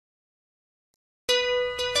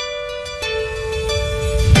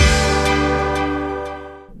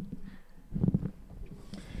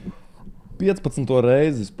15.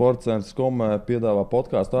 reizi Sportcentrs.com piedāvā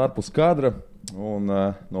podkāstu ārpus kadra. Un,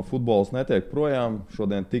 no futbola netiek projām.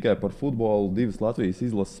 Šodien tikai par futbolu. 2 Latvijas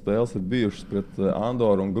izlases spēles ir bijušas pret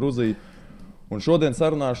Andoru un Gruziju. Un šodien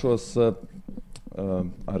sarunāšos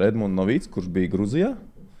ar Edmundu Novīcu, kurš bija Gruzijā,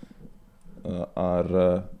 ar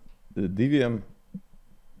 2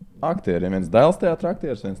 aktieriem. Viens dēls teātra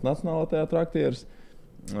aktieris, viens nacionālā teātra aktieris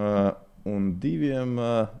un 2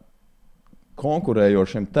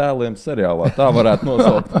 konkurējošiem tēliem seriālā. Tā varētu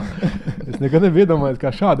nosaukt. Es nekad nebiju iedomājies,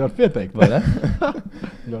 kā šādi var pieteikt, vai ne?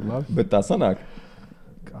 Ļoti labi. Bet tā sanāk.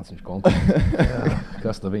 Kāds viņš konkurē?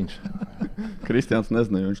 Kas tad viņš? Kristians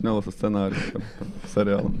nezināja, viņš nelasa scenāriju par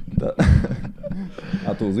seriālu.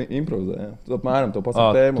 Tu improvizē, ja? Tu apmēram to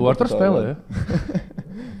pasaka tēmu. Tu ar to spēlē, ja?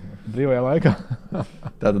 Brīvajā laikā.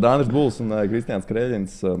 Tātad Andris Buls un Kristians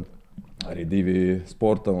Kreļins, arī 2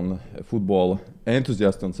 sporta un futbola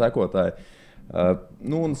entuziasti un sekotāji.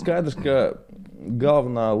 Un skaidrs, ka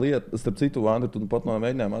galvenā lieta, starp citu, Andri, tu pat no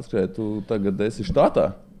mēģinājuma atskrēji, tu tagad esi štatā.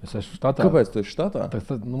 Es esmu štatā. Kāpēc tu esi štatā?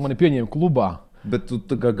 Mani pieņēma klubā. Bet tu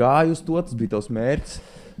gāji uz to, tas bija tavs mērķis?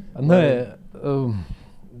 Nē,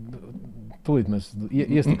 tūlīt mēs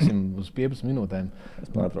iestiksim uz 15 minūtēm.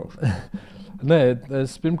 Es pārtraukšu. Nē,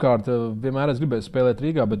 es pirmkārt vienmēr gribēju spēlēt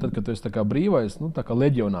Rīgā, bet tad, kad tu esi tā kā brīvais, tā kā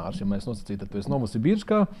leģionārs, ja mēs nosacītu, tad tu esi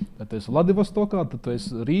Novosibirskā, tad tu esi Vladivostokā, tad tu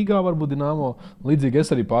esi Rīgā, varbūt Dinamo. Līdzīgi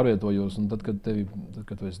es arī pārvietojos, un tad, kad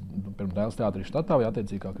tu esi pirms dēls teātrī štatā vai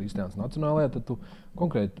attiecīgi kā Kristians nacionālajā, tad tu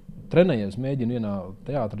konkrēti trenējies, mēģini vienā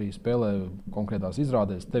teātrī, spēlē konkrētās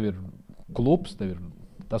izrādēs. Tev ir klubs, tev ir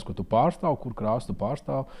tas, ko tu pārstāv, kur krāstu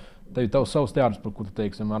pārstāv. Tev ir savs teātris, par kuru tu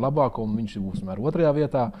teiksi vienmēr labāko, un viņš būs vienmēr otrajā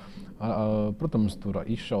vietā. Protams, tur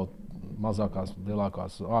izšaut mazākās,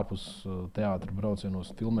 lielākās ārpus teātra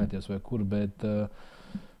braucienos, filmēties vai kur, bet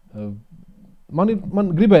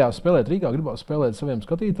man gribējās spēlēt Rīgā, gribējās spēlēt saviem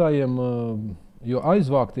skatītājiem, jo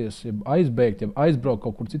aizvākties, aizbēgt, aizbraukt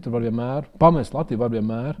kaut kur citur var vienmēr, pamest Latviju var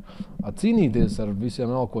vienmēr, cīnīties ar visiem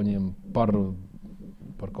elkoņiem par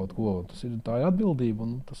kaut ko. Tā ir atbildība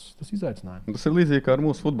un tas izaicinājums. Tas ir līdzīgi kā ar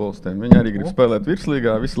mūsu futbolistiem. Viņi arī grib spēlēt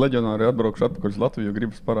virslīgā. Visi leģionāri atbraukšu atpakaļ uz Latviju,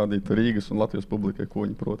 gribas parādīt Rīgas un Latvijas publikai, ko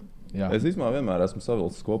viņi prot. Jā. Es īstenībā vienmēr esmu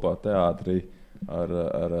savilcis kopā teātrī ar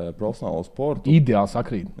profesionālo sportu. Ideāli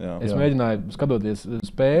sakrīt. Es mēģināju, skatoties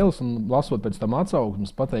spēles un lasot pēc tam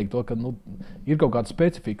atsauksmes, pateikt to, ka ir kaut kāds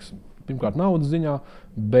specifiks. Pirmkārt naudas ziņā,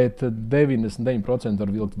 bet 99%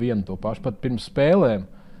 var vilkt vienu to pašu. Pat pirms spēlēm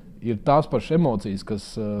ir tās pašas emocijas, kas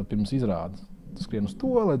pirms izrādes. Tu skrien uz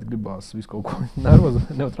toaleti, gribās visu kaut ko nervozi,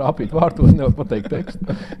 nevar trāpīt vārtos, nevar pateikt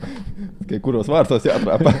tekstu. Kuros vārtos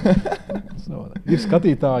jātrāpā? Ir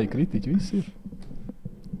skatītāji, kritiķi, viss ir.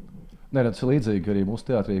 Nē, tas ir līdzīgi arī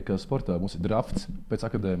mūsu teātrī, kā sportā. Mums ir drafts pēc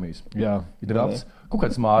akadēmijas. Jā. Ir drafts. Kaut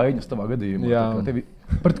kādas mājiņas tavā gadījumā. Jā.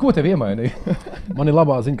 Pret ko tev iemainīja? Man ir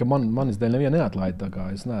labā ziņa, ka manis dēļ nevienu neatlaida, tā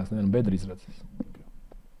kā es neesmu nevienu bedri izracis.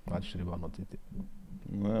 Atšķirībā no citiem.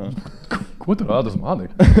 Ko tu rādi uz mani?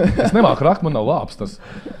 Es nemāku rakt, man nav lāps tas.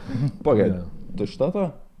 Pagaidi, tu esi štatā?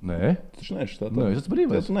 Nē. Tu neesi štatā? Nē, es esmu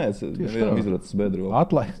brīvais. Tu neesi vienam izracis bedru.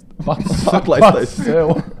 Atlaistais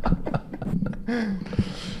sev.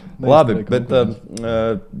 Labi, bet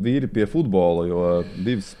vīri pie futbola, jo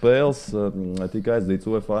 2 spēles tika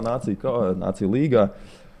aizdīts UEFA Nāciju līgā.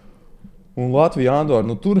 Un Latvija Andora,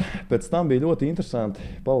 tur pēc tam bija ļoti interesanti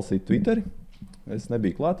palasīt Twitteri. Es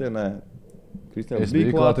nebiju klātienē. Kristians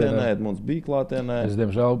bija klātienē, Edmunds bija klātienē. Es,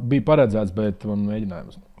 diemžēl, biju paredzēts, bet man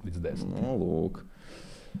mēģinājums līdz 10. Lūk.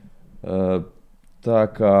 Tā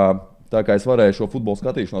kā es varēju šo futbolu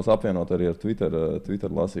skatīšanos apvienot arī ar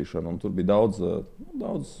Twitter lasīšanu, un tur bija daudz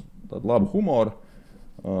tādu labu humoru.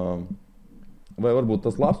 Vai varbūt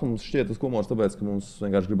tas labs mums šķiet tas humors, tāpēc, ka mums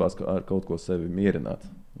vienkārši gribās ar kaut ko sevi mierināt.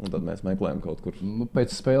 Un tad mēs meklējam kaut kur.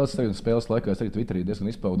 Pēc spēles laikā es arī Twitterī diezgan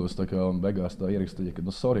izpaudos, un beigās tā ierakstīja,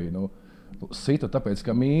 ka sorry, situ tāpēc,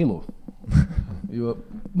 ka mīlu. Jo,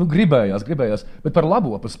 gribējās. Bet par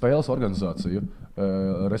labo, par spēles organizāciju.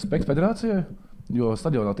 Respekts federācijai, jo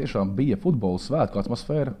stadionā tiešām bija futbola svētku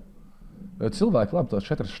atmosfēra. Cilvēki, labi, tās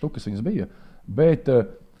 4 štukas viņas bija. Bet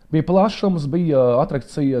bija plašums, bija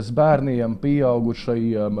atrakcijas bērniem,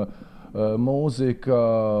 pieaugušajiem, mūzika,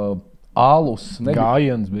 alus.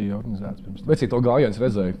 Gājiens bija organizēts pirms. Vecīt to gājiens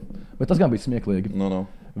redzēju. Bet tas gan bija smieklīgi. No.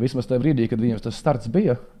 Vismaz tajā brīdī, kad viņiem tas starts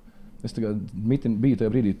bija, es biju tajā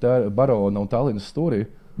brīdī Barona un Tallinas stūrī,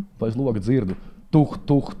 lai es logu dzirdu,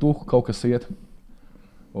 kaut kas iet.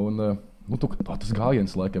 Un tas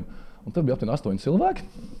gājiens laikam. Un tad bija aptuveni 8 cilvēki,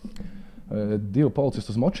 2 policisti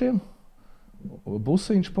uz močiem,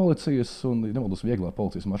 busiņš policijas un nemaldos vieglā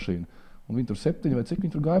policijas mašīna. Un viņi tur 7 vai cik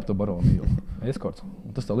viņi tur gāja pa to Baronu ielu. Eskorts.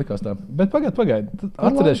 Un tas tā likās tā. Bet pagaid. Ar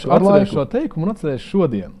Atcerēšu laiku. šo teikumu un atcerēšu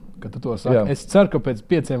šodien, kad tu to saki. Jā. Es ceru, ka pēc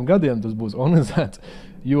 5 gadiem tas būs organizēts,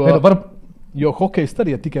 jo, Ne, nu, jo hokejs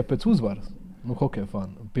arī iet tikai pēc uzvaras. Nu, hokeja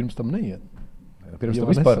fani. Pirms tam neiet. Pirms Jo tam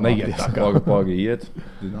vispār nesanākties. neiet tā kā. Pagaidi, iet.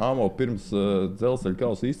 Dināmo pirms dzelzceļa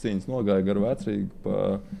kausa izcīņas nogāja gar Vecrīgu,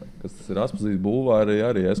 kas tas ir Aspazīs bulvārī,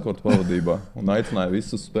 arī eskorta pavadībā. Un aicināja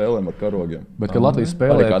visus spēlēm ar karogiem. Bet, kad Latvijas Arī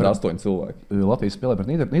spēlē kādi 8 cilvēki. Latvijas spēlē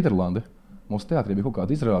pret Nīderlandi, mums teātrī bija kaut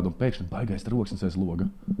kāda izrāde un pēkšņi baigais troksnis aiz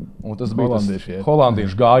loga. Un tas bija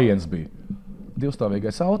holandiešu gājiens bija.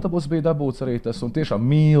 Divstāvīgais autobus bija dabūts arī tas, un tiešām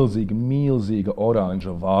milzīga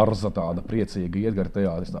oranža varza, tāda priecīga iet gar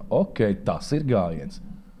teātris. Ok, tas ir gājiens.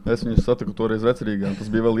 Es viņus satiku toreiz Vecrīgā. Tas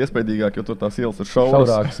bija vēl iespaidīgāk, jo tur tās ielas ir šauras.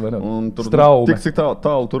 Šaurākas, vai ne? Un tur Straume. tik, cik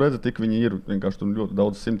tālu tur redzi, tik viņi ir. Vienkārši tur ļoti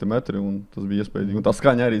daudz 100 metri, un tas bija iespaidīgi. Un tā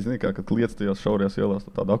skaņa arī, zini, kā, kad kliedz tajās šaurajās ielās,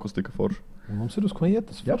 tāda akustika forša. Mums ir uz ko iet,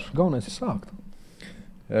 tas forši. Galvenais ir sākt.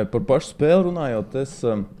 Par pašu spēli runājot, es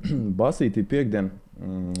Basītī piekdien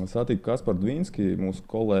satiku Kasparu Dvīnski, mūsu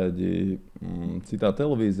kolēģi, citā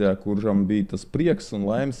televīzijā, kuram bija tas prieks un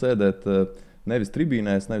laime sēdēt nevis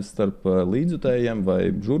tribīnēs, nevis starp līdzjutējiem vai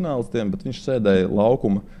žurnālistiem, bet viņš sēdēja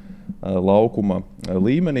laukuma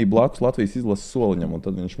līmenī blakus Latvijas izlases soliņam. Un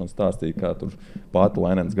tad viņš man stāstīja, kā tur Pāta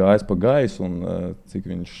Lainens gājis pa gaisu un cik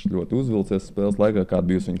viņš ļoti uzvilcies spēles laikā, kāda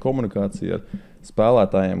bijusi viņa komunikācija ar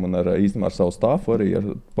spēlētājiem un īstenībā ar savu stāfu, arī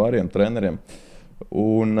ar pāriem treneriem.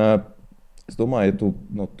 Un, es domāju, ja tu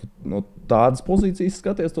no tādas pozīcijas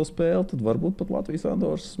skaties to spēli, tad varbūt pat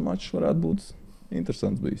Latvijas-Andoras mačs varētu būt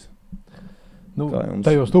interesants bijis. Nu, Kā jums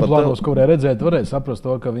tajos pat tūplānos, ko varēja redzēt, varēja saprast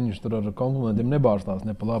to, ka viņš tur ar komplimentiem nebārstās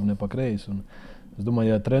ne pa labi, ne pa kreisi. Un es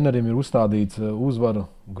domāju, ja trenerim ir uzstādīts uzvaru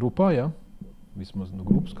grupā, ja? Vismaz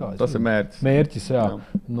grupas kā. Tas ir mērķis. Mērķis, jā.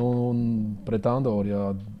 Nu, un pret Andoru, jā,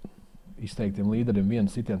 izteiktiem līderiem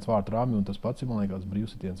viens sitiens vārtu rāmī, un tas pats ir, man liekas,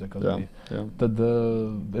 brīvsitiens, ja kas bija. Jā. Tad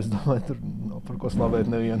es domāju, tur nav par ko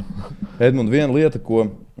slavēt nevienu. Edmund, viena lieta, ko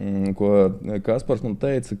Kaspars man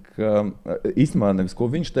teica, ka īstenībā nevis,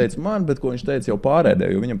 ko viņš teica man, bet ko viņš teica jau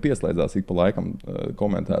pārēdē, jo viņam pieslēdzās ik pa laikam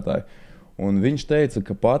komentētāji. Un viņš teica,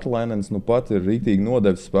 ka Pāta Lainens nu pat ir rīktīgi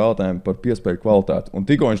nodevis spēlētājiem par piespēju kvalitāti. Un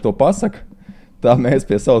tikko viņš to pasaka, tā mēs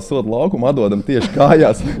pie savas soda laukuma atdodam tieši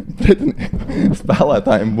kājās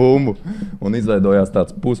spēlētājiem bumbu. Un izveidojās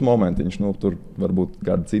tāds pusmomentiņš, nu, tur varbūt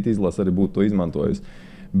kāda cita izlase arī būtu to izmantojusi.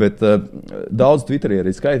 Bet daudz Twitterī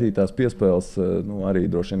arī skaitītās piespēles, nu, arī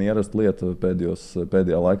droši vien ierasta lieta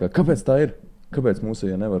pēdējā laikā. Kāpēc tā ir? Kāpēc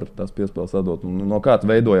mūsējie nevar tās piespēles atdot? Un no kā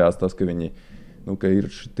veidojās tas, ka viņi ka ir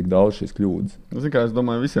tik daudz šīs kļūdas? Es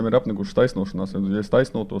domāju, visiem ir apnikušas taisnošanās. Ja es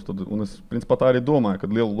taisnotos, tad es principā tā arī domāju, ka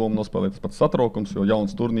lielu lomu nospēlē tas pats satraukums, jo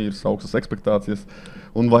jauns turnīrs, augstas expektācijas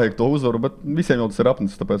un vajag to uzvaru, bet visiem jau tas ir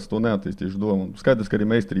apnicis, tāpēc es to neattīstīšu domu. Skaidrs, ka arī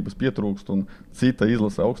meistarības pietrūkst un cita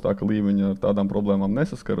izlase augstāka līmeņa ar tādām problēmām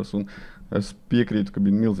nesaskaras. Un es piekrītu, ka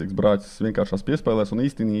bija milzīgs brāķis vienkāršās piespēlēs, un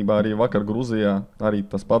īstenībā arī vakar Gruzijā arī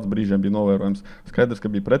tas pats brīžiem bija novērojams. Skaidrs,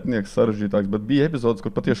 ka bija pretinieks sarežģītāks, bet bija epizodes,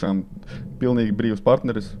 kur patiešām pilnīgi brīvs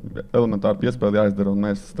partneris, elementāri piespēli jāizdara, un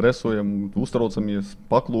mēs stresojam, uztraucamies,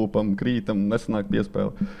 paklūpam, krītam, nesanāk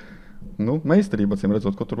piespēli. Nu, meistarība, acīm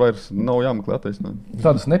redzot, ko tur vairs nav jāmeklē attaisnojumi.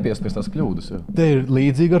 Tādas nepiespiestās kļūdas. Jā. Te ir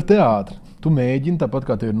līdzīgi ar teātri. Tu mēģini, tāpat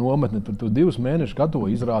kā tev ir nometne, tu 2 mēnešus gatavo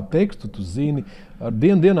izrādi tekstu, tu zini, ar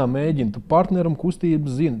dienā mēģini, tu partneram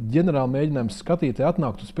kustības zini, ģenerāli mēģinājums skatītāji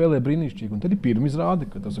atnāk, tu spēlē brīnišķīgi, un tad ir pirmizrāde,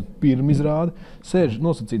 kad tas ir pirmizrāde, sēž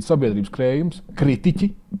nosacīts sabiedrības krējums,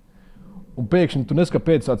 kritiķi, un pēkšņi tu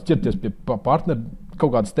neskapēc sāc ķerties pie partnera,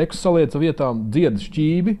 kaut kāds teksts salieca vietām, dzied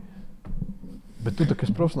šķīvi, bet tu tā kā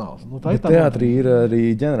esi profesionāls. Nu, tā teātrī ir arī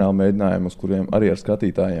ģenerāli mēģinājumi, uz kuriem arī ar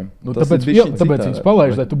skatītājiem. Nu, tāpēc viņus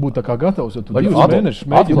palaiž, lai tu būtu tā kā gatavs, jo tu 2 mēnešus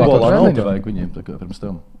mēģini. Futbolā nevajag viņiem tā kā pirms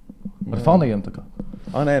tam. Ar faniem tā kā.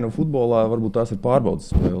 Nē, nu futbolā varbūt tās ir pārbaudas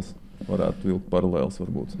spēles. Varētu vilkt paralēlis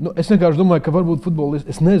varbūt. Nu, es vienkārši domāju, ka varbūt futbolisti,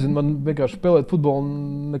 es nezinu, man vienkārši spēlēt futbolu,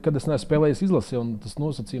 nekad es neesmu spēlējis izlasē, un tas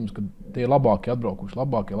nosacījums, ka tie ir labākie atbraukuši,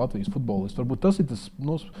 labākie Latvijas futbolisti. Varbūt tas ir tas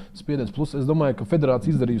spiediens. Plus es domāju, ka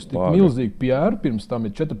federācija izdarījusi tik milzīgu PR, pirms tam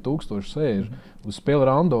ir 4000 sēžu uz spēli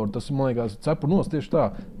ar Andoru. Tas ir, man liekas, cepur nost tieši tā,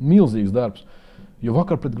 milzīgs darbs. Jo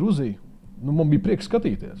vakar pret Gruziju, man bija prieks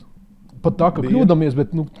skatīties. Pat tā, ka kļūdāmies,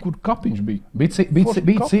 bet kur kapiņš bija?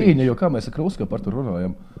 Bija cīņa, jo kā mēs ar Kruska par to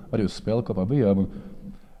runājam, arī uz spēli kopā bijām.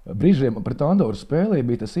 Brīžiem pret Andoru spēlē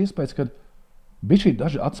bija tas iespējas, ka bija šī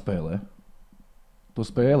daži atspēlē to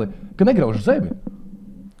spēli, ka negrauž zemi.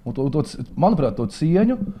 Un manuprāt, to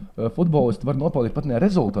cieņu futbolisti var nopelnīt pat ne ar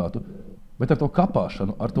rezultātu, bet ar to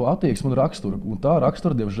kapāšanu, ar to attieksmi un raksturu. Un tā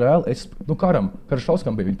rakstura, diemžēl, karš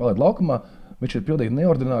Šauskam bija, viņi palaid laukumā, Viņš ir pilnīgi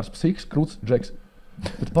neordinārs, psihisks, krūts, džeks.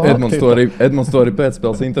 Edmunds to arī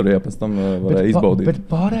pēcspēles intervijā pēc tam varēja izbaudīt. Bet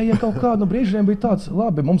pārējie kaut kādā brīžiem bija tāds,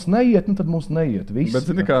 labi, mums neiet, tad mums neiet. Viss. Bet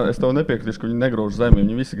zini, kā, es tev nepiekrītu, ka viņi negrauž zemi.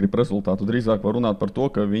 Viņi visi grib rezultātu. Drīzāk var runāt par to,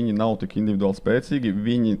 ka viņi nav tik individuāli spēcīgi,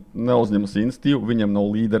 viņi neuzņemas institīvu, viņiem nav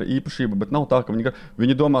līdera īpašība, bet nav tā, ka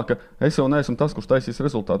viņi domā, ka es jau neesmu tas, kurš taisīs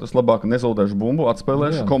rezultātu. Es labāk nezaudēšu bumbu,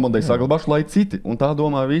 atspēlēšu, komandai saglabāšu, lai citi. Un tā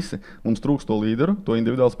domā visi. Mums trūkst to līderu, to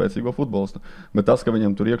individuāli spēcīgo futbolistu. Bet tas, ka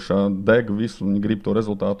viņiem tur iekšā deg visu, viņi grib to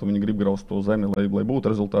rezultātu, viņi grib graust to zemi, lai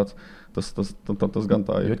būtu rezultāts. Tas gan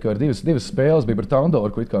tā ir. Ir divas spēles bija pret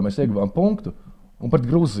Andoru, kur mēs ieguvām punktu, un pret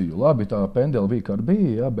Gruziju. Labi, tā pendela bija, kā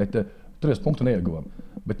bija, bet tur mēs punktu neieguvām.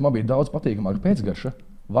 Bet man bija daudz patīkamāka pēcgarša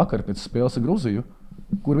vakar pēc spēles ar Gruziju,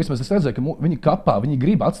 kur vismaz es redzēju, ka viņi kapā, viņi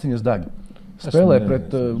grib atsciņas deg. Spēlē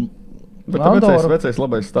pret Bet vecais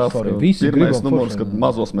labais stāsts, ka pirmais numurs, kad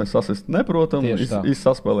mazos mēs sasist neprotam,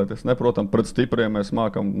 izsaspēlēties neprotam, pret stipriem mēs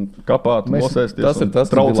mākam kapāt, nosēsties tas un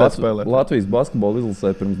traucēt spēlēt. Latvijas basketbola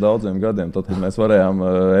izlasē pirms daudziem gadiem, tad, kad mēs varējām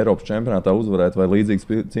Eiropas čempionātā uzvarēt vai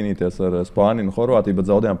līdzīgi cīnīties ar Spāniju un Horvātiju,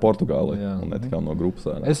 bet zaudējām Portugāli un netikām no grupas.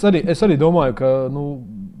 Es arī domāju, ka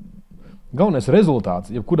galvenais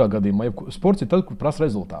rezultāts, jebkurā gadījumā, sports ir tad, kur prasa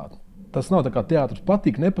rezultātu. Tas nav tā kā teātris.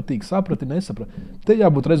 Patīk, nepatīk, saprati, nesaprati. Te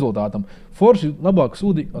jābūt rezultātam. Forši labāk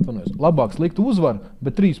labāk slikt uzvaru,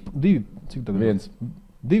 bet 2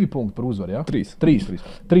 punkti par uzvaru. Ja?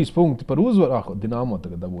 3 punkti par uzvaru. Dinamo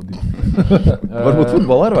tagad dabū 2. Varbūt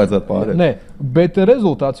futbolā arī vajadzētu pārēt. Nē, bet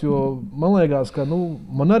rezultāts, jo man liekas, ka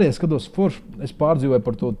man arī skatos forši. Es pārdzīvoju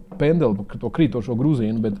par to pendeli, par to krītošo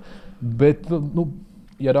Grūzīnu, bet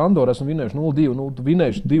ja ar Andoru esmu vinējuši 0-2, tu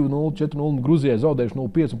vinējuši 2-0, 4-0, Gruzijai zaudējuši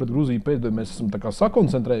 0-5 un pret Gruziju pēdējo mēs esam tā kā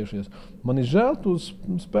sakoncentrējušies. Man ir žēl tos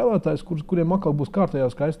spēlētājus, kuriem atkal būs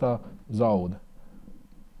kārtējā skaistā zaude.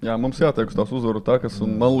 Jā, mums jātiek uz tās uzvaru takas,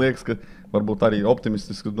 un man liekas, ka varbūt arī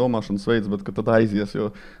optimistisks domāšanas veids, bet ka tad aizies,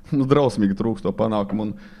 jo drausmīgi trūkst to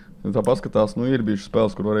panākumu. Tā paskatās, ir bijušas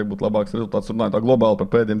spēles, kur varēja būt labāks rezultāts. Runājot tā globāli par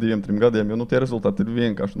pēdējiem 2-3 gadiem, jo tie rezultāti ir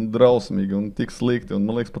vienkārši drausmīgi un tik slikti. Un,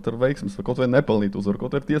 man liekas, pat ar veiksmes, vai kaut vai nepelnīt uzvaru,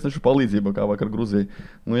 kaut vai ar tiesnešu palīdzību, kā vakar Gruzijai.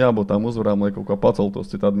 Jābūt tām uzvarām, lai kaut kā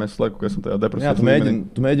paceltos. Citādi mēs laiku, ka esam tajā depresijā. Tu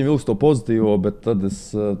mēģini vilkt to pozitīvo, bet tad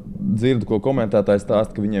es dzirdu, ko komentētājs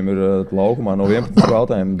stāsta, ka viņiem ir laukumā no 11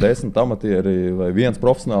 spēlētājiem 10 amatieri vai 1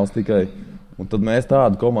 profesionāls tikai. Un tad mēs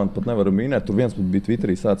tādu komandu pat nevaram vinēt. Tur viens bija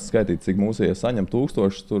Twitterī sācis skaitīt, cik mūsējie saņem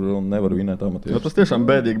 1000 tur un nevar vinēt amatierus. Tas tiešām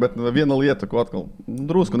bēdīgi, bet viena lieta, ko atkal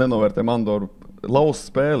drusku nenovērtē Andoru. Lauz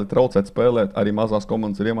spēli, traucēt spēlēt, arī mazās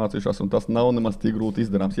komandas ir iemācījušās, un tas nav nemaz tik grūti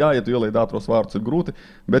izdarāms. Jā, ja tu ieliec ātros vārdus, ir grūti,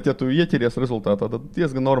 bet ja tu ieķeries rezultātā, tad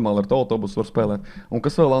diezgan normāli ar to autobusu var spēlēt. Un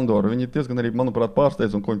kas vēl Andoru, viņi diezgan arī, manuprāt,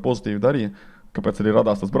 pārsteidz un ko viņi pozitīvi darīja. Kāpēc arī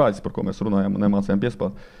radās tas brāļs, par ko mēs runājām un nemācījām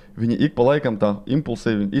piespēlēt. Viņi ik pa laikam tā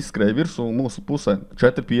impulsīvi izskrēja virsū mūsu pusē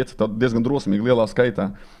 4-5, tad diezgan drosmīgi lielā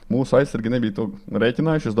skaitā. Mūsu aizsargi nebija to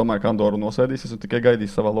rēķinājuši. Es domāju, ka Andoru nosēdīsies un tikai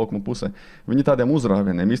gaidīs savā laukuma pusē. Viņi tādiem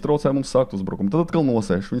uzrāvieniem iztraucēja mums sākt uzbrukumu. Tad atkal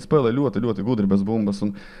nosēž. Viņi spēlē ļoti, ļoti gudri bez bumbas.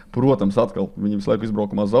 Un, protams, atkal viņi visu laiku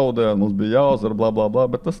izbraukumā zaudēja, mums bija jāuzvar, bla, bla, bla.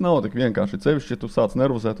 Bet tas nav tik vienkārši. Cevišķi, ja tu sāc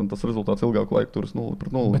nervozēt un tas rezultāts ilgāku laiku turas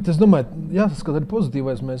 0-0. Bet es domāju, jāsaskat arī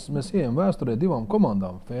pozitīvais. Mēs ejam vēsturē 2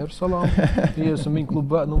 komandām. Fēru salām, iesim viņu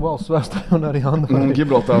klubu valsts vēsturē un arī Andoru.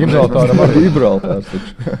 Gibraltārs.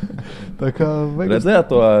 Tā kā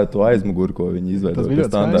redzējāt to aizmuguri, ko viņi izveidoja. Tas bija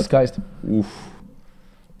ļoti skaisti.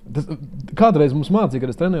 Kādreiz mums mācīja,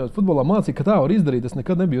 kad es trenējos futbolā, mācīja, ka tā var izdarīt. Es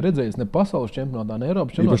nekad nebiju redzējis ne pasaules čempionātā, ne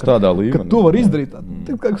Eiropas čempionātā. Tādā līmenī. Ka to var izdarīt.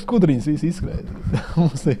 Tā kā skudriņas visi izskrēja.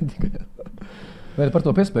 Mums ir tikai. Par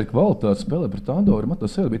to piespēju kvalitāti spēlē pret Andoru. Man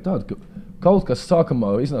tas bija tāda, ka kaut kas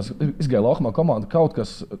sākumā izgāja laukumā komanda, kaut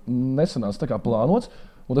kas nesanāca tā kā plānots.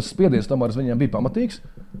 Un tas spiediens tomēr uz viņiem bija pamatīgs,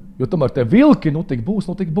 jo tomēr tie vilki, tik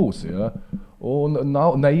būs. Ja? Un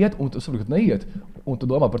neiet, un tu saproti, ka neiet, un tu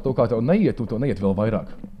domā par to, kā tev neiet, un tev neiet vēl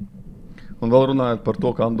vairāk. Un vēl runājot par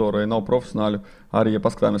to, ka Andorai nav profesionāļu, arī, ja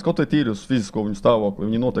paskatāmies kaut vai tīri uz fizisko viņu stāvokli,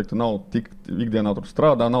 viņi noteikti nav tik ikdienā tur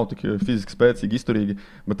strādā, nav tik fiziski spēcīgi, izturīgi,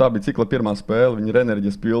 bet tā bija cikla pirmā spēle, viņi ir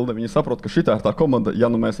enerģijas pilna, viņi saprot, ka šitā ir tā komanda, ja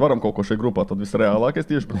mēs varam kaut ko šajā grupā, tad visreālākais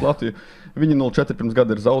tieši pret Latviju. Viņi 0-4 pirms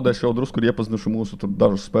gada ir zaudējuši, jau drusku ir iepazinuši mūsu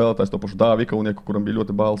dažus spēlētājus, to pašu Dāvikaunieka, kuram bija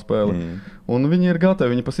ļoti baila spēle. Un viņi ir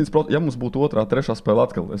gatavi, viņi pa 100%, ja mums būtu otrā, trešā spēle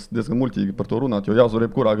atkal, es diezgan muļķīgi par to runāt, jo jāuzvar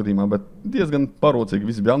jebkurā gadījumā, bet diezgan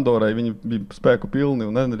parocīgi visi bija Andorai, viņi bija spēku pilni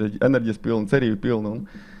un enerģijas pilni, cerību pilni, un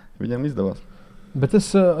viņiem izdevās. Bet es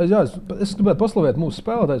gribētu paslavēt mūsu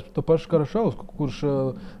spēlētājus, to pašu Karašaus, kurš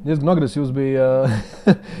diezgan agresīvs bija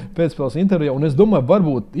pēcspēles intervijā, un es domāju,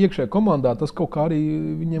 varbūt iekšējā komandā tas kaut kā arī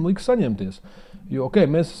viņiem lika saņemties. Jo, okay,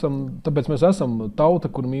 mēs esam tauta,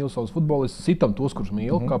 kur mīl savus futbolistus, citam tos, kurus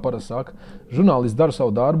mīl, kā parasti saka. Žurnālisti dara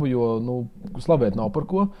savu darbu, jo slavēt nav par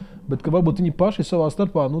ko. Bet varbūt viņi paši savā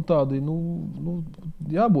starpā tādi,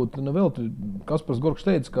 jābūt nevelti. Kaspars Gorkšs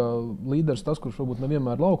teica, ka līderis tas, kurš varbūt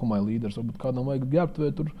nevienmēr laukumā ir līderis, varbūt kādam vajag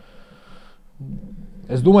ģērbtuvēt tur.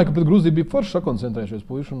 Es domāju, ka pret Gruziju bija forši sakoncentrējušies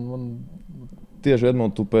puiši. Tieši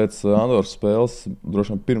Edmunds, tu pēc Andoras spēles,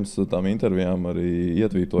 droši vien pirms tām intervijām arī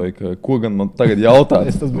ietvītoji, ka ko gan man tagad jautāt.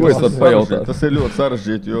 Ko es varu pajautāt? Tas ir ļoti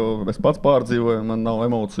sarežģīti, jo es pats pārdzīvoju, man nav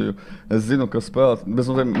emociju. Es zinu, ka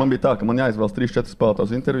man bija tā, ka man jāizvēlas 3-4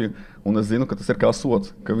 spēlētājus interviju, un es zinu, ka tas ir kā sots,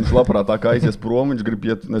 ka viņš labprātāk aizies prom, viņš grib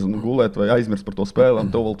iet, gulēt vai aizmirst par to spēli, un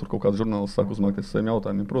tev vēl tur kaut kāds žurnālists saka uzmākties saviem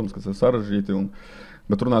jautājumiem. Protams, ka tas ir sarežģīti.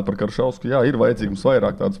 Bet runāt par Karšausku, jā, ir vajadzīgs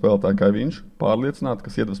vairāk tādu spēlētāju kā viņš, pārliecināti,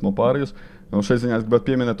 kas iedvesmo pārējos. Šeit ziņā es gribētu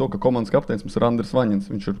pieminēt to, ka komandas kapteinis mums ir Andris Vaņins.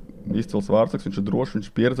 Viņš ir izcils vārdsargs, viņš ir drošs, viņš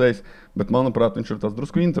ir pieredzējis, bet, manuprāt, viņš ir tāds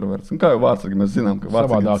drusku introverts. Kā jau vārdsargi mēs zinām, ka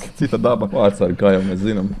vārdsargi ir cita daba. Vārdsargi, kā jau mēs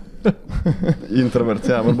zinām. Introverts,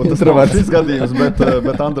 jā, varbūt tas nav šis gadījums,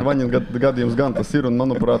 bet Andra Vaņina gadījums gan tas ir. Un,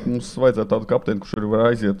 manuprāt, mums vajadzētu tādu kapteini, kurš var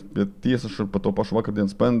aiziet pie tiesas par to pašu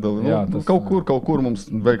vakardienas pendeli. Jā, kaut kur mums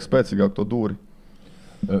vajag spēcīgāk to dūri.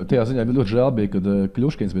 Tajā ziņā bija ļoti žēl, kad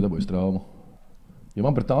Kļuškins bija dabūjis traumu. Jo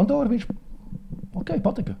man pret Andoru viņš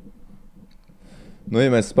patika.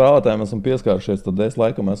 Ja mēs spēlētājiem esam pieskārušies, tad es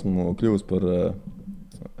laikam esmu kļuvis par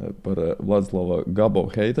Vladislava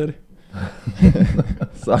Gabova heiteri.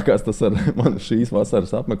 Sākās tas ar manu šīs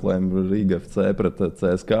vasaras apmeklējumu Riga FC pret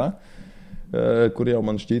CSK, kur jau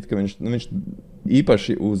man šķiet, ka viņš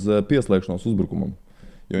īpaši uz pieslēgšanos uzbrukumam.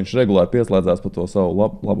 Jo viņš regulāri pieslēdzās par to savu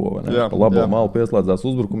labo malu, pieslēdzās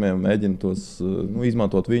uzbrukumiem, mēģina tos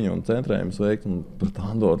izmantot viņu un centrējumus veikt. Un pret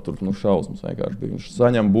Andoru tur šausmas vienkārši bija. Viņš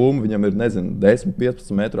saņem bumbu, viņam ir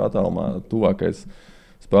 10-15 metru attālumā tuvākais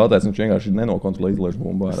spēlētājs. Viņš vienkārši nenokontrolē izlaiž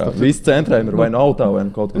bumbu ārā. Visi centrējumi ir vai nu autā, vai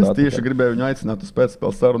nu kaut kur atpakaļ. Es tieši gribēju viņu aicināt uz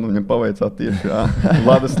pēcspēles sarunu, viņam pavaicāt tieši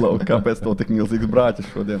Vladislavu, kāpēc to tik milzīgs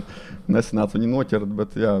brāķis šodien. Nesanāca viņu noķert,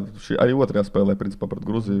 bet jā, arī otrajā spēlē, principā pret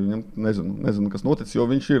Gruziju, viņam nezinu, kas noticis, jo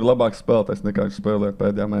viņš ir labāks spēlētājs nekā viņš spēlē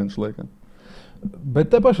pēdējā mēneša laikā. Bet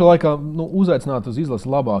te pašā laikā uzaicināt uz izlasi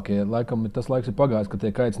labākie. Laikam tas laiks ir pagājis, kad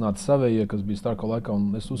tiek aicināti savējie, kas bija Starko laikā.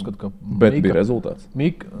 Es uzskatu, ka bet bija rezultāts.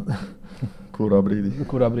 Kurā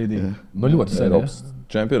brīdī? Jā. Ļoti sen. Eiropas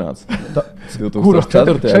čempionāts.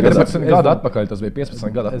 2004. 14 gadu atpakaļ, tas bija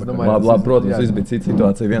 15 gadu atpakaļ. Labi, protams, viss bija cita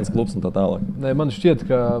situācija, viens klubs un tā tālāk. Nē, man šķiet,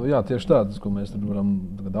 ka tieši tāds, ko mēs tur varam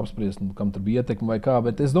apspriest, kam tur bija ietekme vai kā.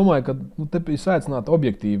 Bet es domāju, ka te bija saicināta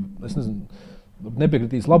objektīvi. Es nezinu,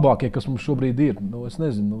 nepiekritīs labākie, kas mums šobrīd ir. Es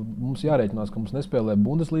nezinu, mums jārēķinās, ka mums nespēlē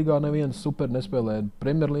Bundeslīgā neviens super, nespēlē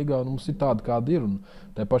Premjerlīgā. Mums ir tāda, kāda ir. Un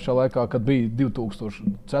tā pašā laikā, kad bija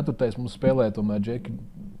 2004. mums spēlēja tomēr Džeki.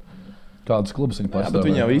 Kādas klubas viņi pārstāvēja? Bet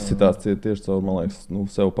viņi jau izsitās tieši caur, man liekas,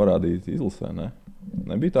 sev parādīt izlasē, ne?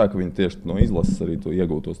 Nebija tā, ka viņi tieši no izlases arī to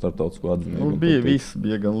iegūto starptautisko atzinību. Bija viss,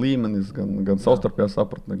 bija gan līmenis, gan savstarpējā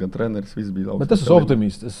sapratne, gan treneris, viss bija augsts. Bet tas ir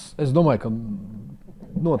optimists. Es domāju, ka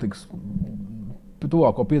notiks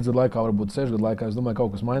tuvāko 5 gadu laikā, varbūt 6 gadu laikā, es domāju, ka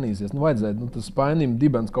kaut kas mainīsies. Vajadzētu, tas spainim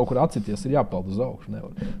dibens kaut kur atsities, ir jāpeld uz augšu.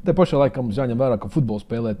 Nevar. Te pašā laikā mums jāņem vērā, ka futbolu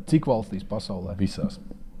spēlē cik valstīs pasaulē? Visās.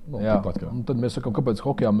 Tad mēs sakām, kāpēc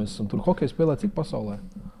hokejā mēs esam tur. Hokeja spēlē cik pasaulē?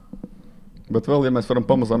 Bet vēl, ja mēs varam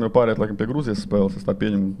pamazām jau pāriet pie Grūzijas spēles, es tā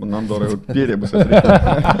pieņemu, man Andora jau pieriebusies.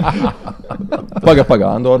 Pagā,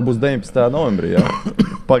 Andora būs 19. novembrī, jā.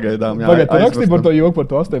 Pagaidām, jā. Pagaid, tu rakstīji par to joku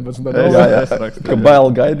par to 18. Jā, es rakstīju. Ka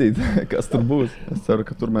bail gaidīt, kas tur būs. Es ceru,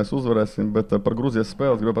 ka tur mēs uzvarēsim, bet par Grūzijas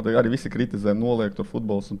spēles gribu pateikt, arī visi kritizē, noliek tur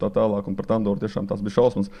futbols un tā tālāk, un par Andoru tiešām tas bija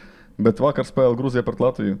šausmas. Bet vakar spēle Grūzija pret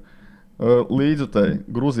Latviju. Līdzutēji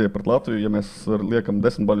Grūzija pret Latviju, ja mēs liekam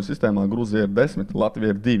 10 baļu sistēmā, Grūzija ir 10,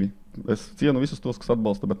 Latvija ir 2. Es cienu visus tos, kas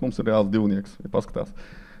atbalsta, bet mums ir reāls divnieks, ja paskatās.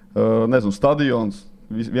 Nezinu, stadions,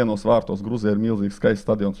 vienos vārtos Grūzija ir milzīgs, skaists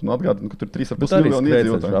stadions, un atgādinu, ka tur 3,5 miljoni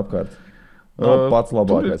iedzīvotāji apkārt. Pats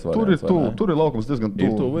labākais variants. Tur ir laukums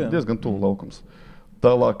diezgan tuvu laukums.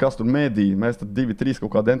 Tālāk, kas tur mēdīja, mēs tad 2-3 kaut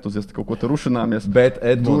kādi entuziasti kaut ko tur rušināmies. Bet,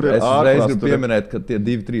 Edmund, es reiz gribu pieminēt, ka tie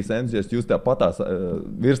 2-3 entuziasti jūs tāpatās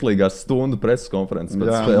virslīgās stundu preses konferences pēc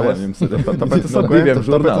spēlēm jums ir. Tāpēc es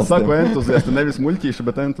saku entuziasti, nevis muļķīši,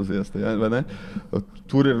 bet entuziasti. Ja, vai ne?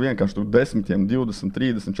 Tur ir vienkārši 10, 20,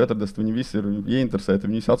 30, 40, viņi visi ir ieinteresēti,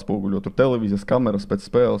 viņi visi atspoguļo tur televīzijas kameras pēc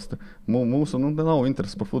spēles. Mūsu nav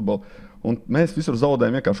interesi par futbolu. Un mēs visur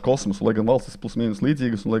zaudējam vienkārši kosmosu, lai gan valstis plus mīnus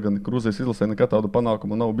līdzīgas, un lai gan Grūzijas izlasē nekad tādu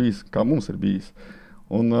panākumu nav bijis, kā mums ir bijis.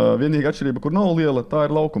 Un vienīga atšķirība, kur nav liela, tā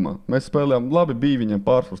ir laukumā. Mēs spēlējām labi, bija viņiem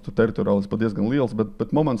pārsvars, tur teritoriālis pat diezgan liels,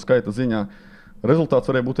 bet momentu skaita ziņā Rezultāts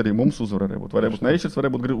varēja būt arī mums uzvara. Varēja būt Neišers,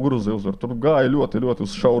 varēja būt Gruzija uzvara. Tur gāja ļoti, ļoti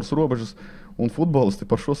uz šauras robežas. Un futbolisti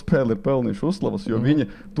par šo spēli ir pelnījuši uzslavas, jo viņi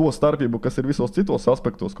to starpību, kas ir visos citos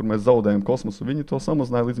aspektos, kur mēs zaudējam kosmosu, viņi to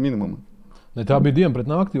samazināja līdz minimumam. Ne, tā bija diena pret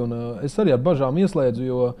nakti, un es arī ar bažām ieslēdzu,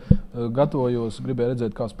 jo gatavojos, gribēju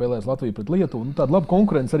redzēt, kā spēlēs Latvija pret Lietuvu. Nu, tāda laba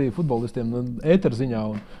konkurence arī futbolistiem ēterziņā.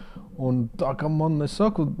 Un tā kā man, es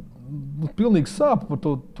saku, pilnīgi sāp par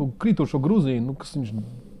to krītošo Gruziju, kas viņš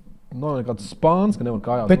nav nekāds spāns, ka nevar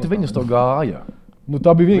kājās. Bet viņus to gāja. Nu,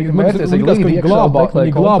 tā bija vienkārši viņi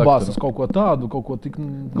glābās uz kaut ko tādu, kaut ko tik...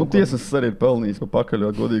 Tiesas arī ir pelnījis pa pakaļ,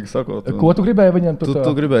 godīgi sakot. Ko tu gribēji viņam?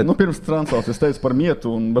 Tu gribēji? Pirms transfers es teicu par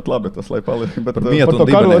mietu, bet labi, tas lai paliek. Par mietu un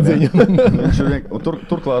dibenēm.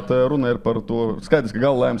 Turklāt runa ir par to, skaidrs, ka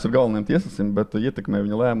gala lēmums ir galvenajam tiesasim, bet ietekmē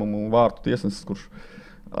viņa lēmumu vārtu tiesnesis, kurš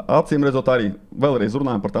acīm redzot arī vēlreiz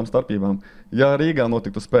runājam par tām starpībām. Ja Rīgā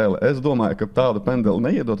notiktu spēle, es domāju, ka tādu pendeli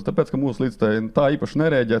neiedotu, tāpēc, ka mūsu līdzstēji tā īpaši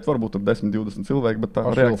nereaģētu, varbūt tur 10-20 cilvēki, bet tā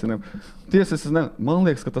reakcija nevar. Tiesas, man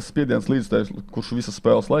liekas, ka tas spiediens līdzstējs, kurš visas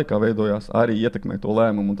spēles laikā veidojās, arī ietekmē to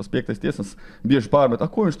lēmumu. Un tas 5. tiesas bieži pārmet,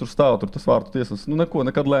 ko viņš tur stāv, tas vārtu tiesas,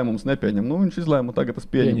 nekad lēmums nepieņem. Viņš izlēma, tagad tas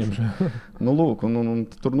pieņemšu. Lūk, un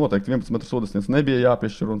tur noteikti 11 metru sodesnieks nebija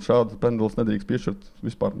jāpiešķir, un šādu pendelis nedrīkst piešķirt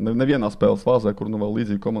vispār nevienā spēles fāzē, kur vēl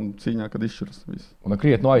līdzīgi komanda cīņā, kad izšķiras viss. Un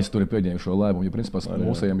krietni aizturi pieņēma šo lēmumu, jo principā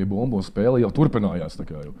mūsējiem bija bumbu un spēle jau turpinājās.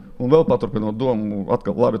 Un vēl paturpinot domu,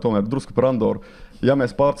 atkal labi, tomēr drusku par Andoru. Ja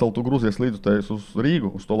mēs pārceltu Gruzijas līdzutējus uz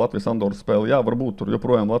Rīgu, uz to Latvijas-Andoras spēli, jā, varbūt tur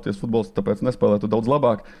joprojām Latvijas futbolisti tāpēc nespēlētu daudz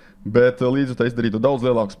labāk, bet līdzutēji izdarītu daudz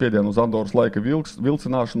lielāku spiedienu uz Andoras laika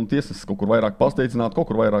vilcināšanu, tiesas kaut kur vairāk pasteidzinātu,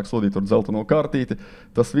 kaut kur vairāk sodītu ar dzelteno kartīti.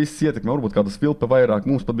 Tas viss ietekmē, varbūt kādas filpe vairāk.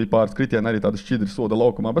 Mums pat bija pāris kritieni, arī tādi šķidri soda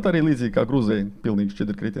laukumā, bet arī līdzīgi kā Gruzija, pilnīgi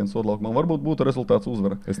šķidri kritieni soda laukumā. Varbūt būtu rezultāts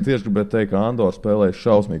uzvara. Es tieši gribēju teikt, ka Andora spēlēja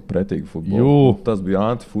šausmīgi pretīgu futbolu. Tas bija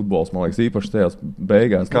antifutbols, man liekas, īpaši tajās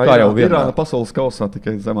beigās. Kā jau Irāna pasaules kausā,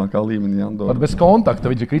 tikai zemākā līmenī Andora. Pat bez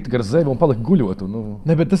kontakta viņi krita gar zemi un palika guļot.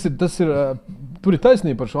 Ne, bet tas ir tur ir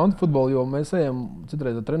taisnība par šo antifutbolu, jo mēs ejam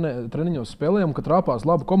citreiz treniņos spēlējam, kad rāpās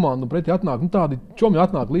laba komanda, un pretī atnāk tādi čomi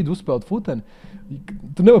atnāk līdz uzspēlēt futeni.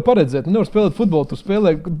 Tu nevari paredzēt, tu nevari spēlēt futbolu, tu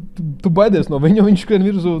spēlē, tu baidies no viņa, viņš skrien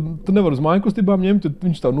virsū, tu nevari uz māju kustībām ņemt,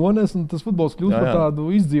 viņš tev nones, un tas futbols kļūst par tādu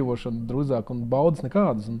izdzīvošanu drūzāk un baudas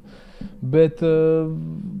nekādas. Bet,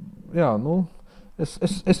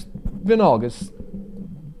 es vienalga, es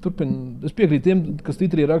piekrītu tiem, kas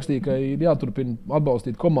Twitterī rakstīja, ka ir jāturpina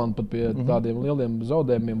atbalstīt komandu pat pie tādiem lieliem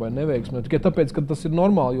zaudējumiem vai neveiksmēm. Tikai tāpēc, ka tas ir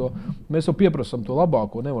normāli, jo mēs jau pieprasām to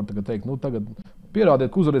labāko. Nevar tagad teikt, tagad pierādiet,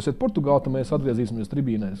 ka uzvarēsiet Portugāli, tad mēs atgriezīsimies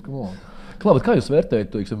tribīnēs. Klāvat, kā jūs vērtējat,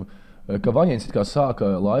 ka Vaņēns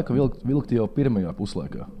sāka laika vilkt jau pirmajā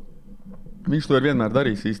puslaikā? Viņš to ir vienmēr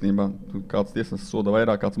darījis īstenībā. Kāds tiesnesis soda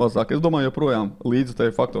vairāk, kāds mazāk. Es domāju, joprojām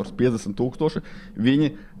līdzutēju faktors 50,000. Viņi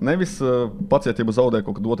nevis pacietību zaudēja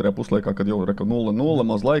kaut kad otrajā puslaikā, kad jau 0-0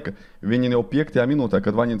 maz laika. Viņi jau 5. minūtē,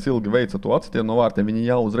 kad Vaņins ilgi veica to atsitienu no vārtiem, viņi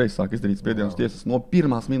jau uzreiz sāk izdarīt spiedienus tiesas no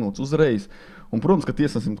pirmās minūtes uzreiz. Un, protams, ka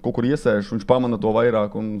tiesnesim kaut kur iesēž, viņš pamana to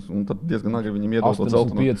vairāk, un tad diezgan agri viņam iedod to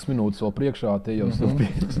dzelteno. 5 minūtes vēl priekšā, te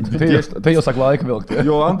jau sāk laika vilkt.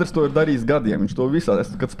 Jo Andris to ir darījis gadiem, viņš to visā,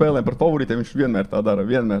 kad spēlēm par favorītiem, viņš vienmēr tā dara,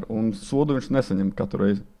 vienmēr, un sodu viņš nesaņem katru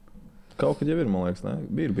reizi. Kaut kad jau ir, man liekas, ne?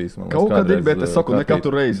 Ir bijis, man liekas, kaut kad ir, bet es saku, ne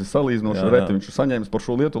katru reizi salīdzinoši reti viņš ir saņēmis par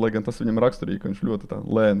šo lietu, lai gan tas viņam raksturīgi, ka viņš ļoti tā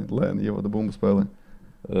lēni ievada bumbu spēlē.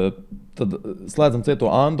 Tad slēdzam to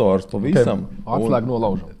Andoras pavisam. Atslēgu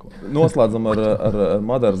nolaužam. Noslēdzam ar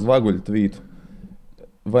Madara Zvaguļa tvītu.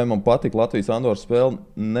 Vai man patīk Latvijas Andoras spēle?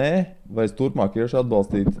 Nē. Vai es turpmāk iešu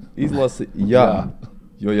atbalstīt izlasi? Jā.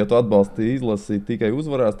 Jo, ja tu atbalstīji izlasi tikai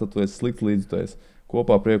uzvarēs, tad tu esi slikts līdzutējs.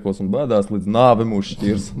 Kopā priekos un bēdās līdz nāve mūs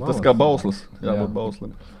šķirs. Tas kā bauslis. Jābūt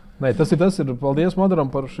bauslim. Nē, tas ir. Paldies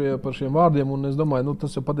Madaram par šiem vārdiem. Un es domāju,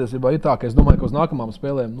 tas jau patiesībā ir tā, ka es domāju, ka uz nākamām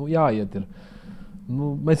spēlēm jāiet ir.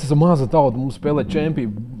 Mēs esam maza tauta, mums spēlē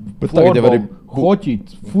čempioni, hoķi,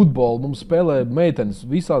 futbolu, mums spēlē meitenes,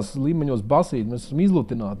 visās līmeņos basīt, mēs esam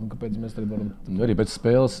izlutināti. Kāpēc mēs tagad varam? Arī pēc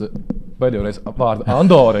spēles pēdējo reizi vārdu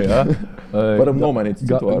Andora, varam nomainīt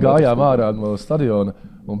situāciju. Gājām ārā no stadiona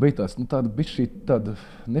un bija tāda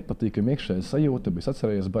nepatīkama iekšēja sajūta, bija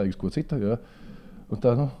atcerējies baigas ko citu. Ja? Un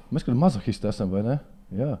tā, mēs kā mazohisti esam, vai ne?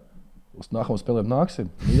 Jā. Uz nākamajām spēlēm nāksim,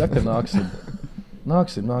 ja ka nāksim.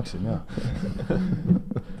 Nāksim, jā.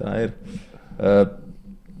 Tā ir.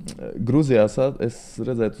 Gruzijā es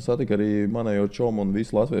redzēju, tu satiki arī manējo čomu un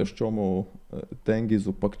visu latviešu čomu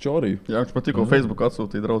Tengizu Pakčoriju. Jā, viņš pat tikko Facebook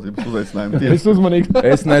atsūtīja draudzības uzaicinājumu. Es uzmanīgi.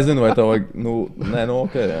 Es nezinu, vai tev vajag,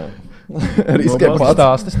 ok, jā. Riskē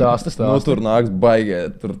pats. Stāsti. Tur nāks baigie,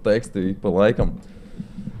 tur teksti pa laikam.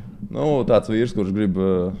 Tāds vīrs, kurš grib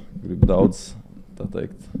daudz tā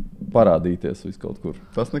teikt, parādīties vis kaut kur.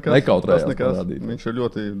 Tas Nekautrējās nekas. parādīt. Viņš ir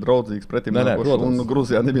ļoti draudzīgs pretim Nē, nākošs, protams. un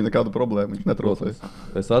Grūzijā nebija nekāda problēma. Viņš netraucēja.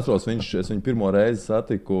 Es atceros, es viņu pirmo reizi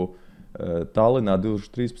satiku Tallinā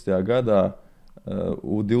 2013. gadā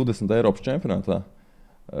U20 Eiropas čempionātā.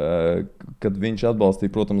 Kad viņš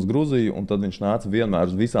atbalstīja, protams, Grūziju, un tad viņš nāca vienmēr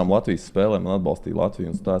uz visām Latvijas spēlēm un atbalstīja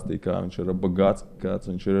Latviju un stāstīja, kā viņš ir bagāts, kāds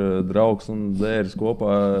viņš ir draugs un dzēris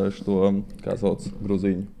kopā šo, kā sauc,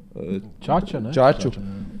 Grūziņu. Čača, ne? Čaču.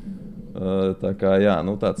 Tā kā, jā,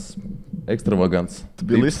 nu tāds ekstravagants.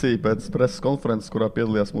 Tbilisī pēc preses konferences, kurā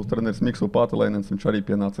piedalījās mūsu treneris Mikls Pātelēnens, viņš arī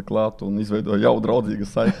pienāca klāt un izveidoja jau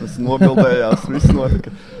draudzīgas saiknes, nobildējās, viss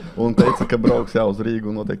notika un teica, ka brauks jau uz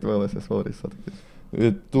Rīgu un noteikti vēlēsies vēlreiz satikties.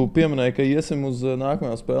 Tu pieminēji, ka iesim uz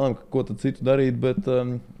nākamajām spēlēm, ko tad citu darīt, bet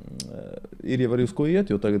ir jau arī uz ko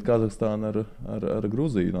iet, jo tagad Kazahstāna ar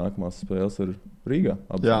Grūziju nākamās spēles ir Rīgā.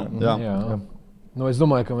 Jā. Nu, es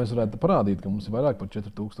domāju, ka mēs varētu parādīt, ka mums ir vairāk par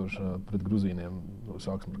 4000 pret Grūzīniem.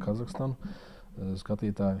 Sāksim ar Kazahstānu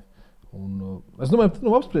skatītāji. Un, es domāju,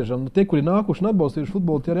 ka apspriežam, tie, kuri nākuši un atbalstījuši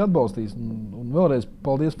futbolu, tie arī atbalstīs. Un vēlreiz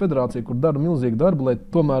paldies federācijai, kur dara milzīgu darbu, lai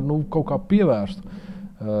tomēr kaut kā pievērstu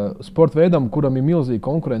sporta veidam, kuram ir milzīga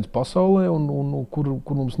konkurence pasaulē un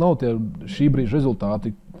kur mums nav tie šī brīža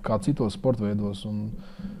rezultāti kā citos sporta veidos. Un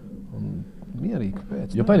mierīgi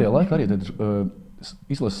pēc. Jo pēdējā laikā arī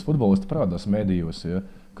izlases futbolisti parādās medijos, ja?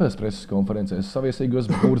 Kādās preses konferencēs, saviesīgos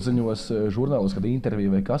burziņos, žurnālos, kad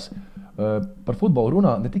intervija vai kas. Par futbolu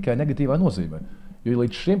runā ne tikai negatīvā nozīmē. Jo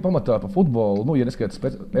līdz šim pamatā par futbolu, ja neskaitās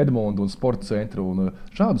Edmundu un sporta centru un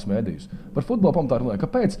šādus mēdījus, par futbolu pamatā runāja,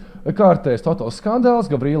 kāpēc kārtēs totāls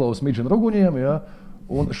skandāls, Gavrīlovs Midžina Ruguņiem, ja,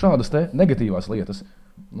 un šādas te negatīvās lietas.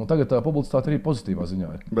 Nu, tagad tā publicitāte arī pozitīvā ziņā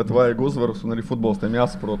ir. Bet vajag uzvarus un arī futbolistiem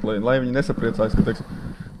jāsaprot, lai viņi nesapriecājas, ka teiksim,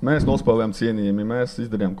 mēs nospēlējām cienījami, mēs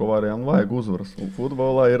izdarījām, ko varējām, vajag uzvaras. Un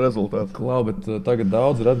futbolā ir rezultāts. Klau, bet tagad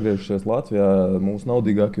daudz ir atgriežušies Latvijā. Mūsu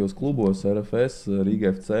naudīgākajos klubos, RFS,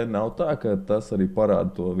 Rīga FC, nav tā, ka tas arī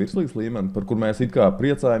parāda to virslīgas līmeni, par kur mēs it kā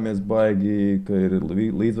priecājamies baigi, ka ir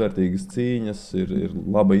līdzvērtīgas cīņas, ir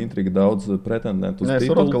laba intriga, daudz pretendentu uz titulu.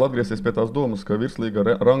 Es varu atkal atgriezties pie tās domas, ka virslīga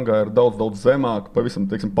rangā ir daudz zemāk, pavisam,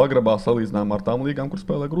 teiksim, pagrabā salīdzinājumā ar tām līgām, kur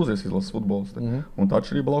spēlē Grūzijas izlases futbolisti. Un tā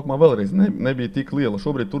atšķirība laukumā vēlreiz nebija tik liela.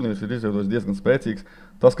 Šobrīd turnīrs ir izveidojis diezgan spēcīgs.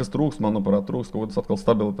 Tas, kas trūkst, manuprāt, trūkst kaut kādas atkal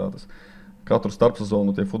stabilitātes. Katru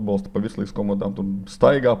starpsezonu tie futbolisti pa virslīgas komandām tur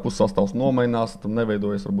staigā, pussastāvs nomainās, tam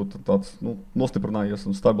neveidojas varbūt tāds nostiprinājies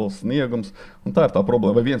un stabils sniegums. Un tā ir tā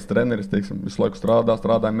problēma. Vai viens treneris, teiksim, visu laiku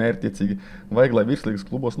strādā mērķtiecīgi. Vajag, lai virslīgas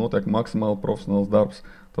klubos notiek maksimāli profesionāls darbs.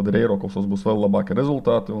 Tad arī Eirokasos būs vēl labāki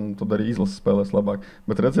rezultāti un tad arī izlases spēlēs labāk.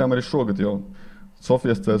 Bet redzējām arī šogad, jo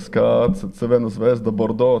Sofijas CSKA, Crvena Zvezda,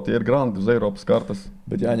 Bordeaux, tie ir grandi uz Eiropas kartes.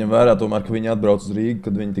 Bet jāņem vērā tomēr, ka viņi atbrauc uz Rīgu,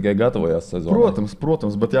 kad viņi tikai gatavojās sezonai.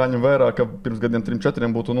 Protams, bet jāņem vērā, ka pirms gadiem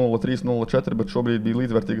 3-4 būtu 0-3, 0-4, bet šobrīd bija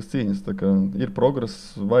līdzvērtīgas cīņas. Tā kā ir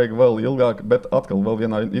progress, vajag vēl ilgāk, bet atkal vēl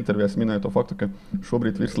vienā intervijā es minēju to faktu, ka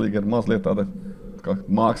šobrīd virslīga ir mazliet tāda kā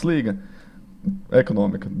mākslīga.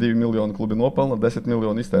 Ekonomika. 2 miljoni klubi nopelna, 10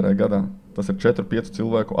 miljoni iztērē gadā. Tas ir 4-5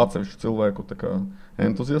 cilvēku, atsevišķu cilvēku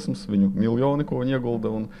entuziasms, viņu miljoni, ko viņi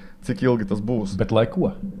iegulda un cik ilgi tas būs. Bet lai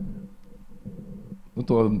ko? Nu,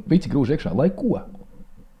 to piķi grūž iekšā. Lai ko?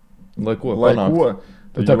 Lai ko?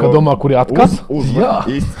 Tu tā kā domā, kuri atkas? Jā.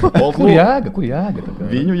 Kur jēga?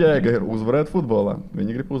 Viņu jēga ir uzvarēt futbolā.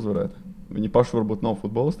 Viņi grib uzvarēt. Viņi paši varbūt nav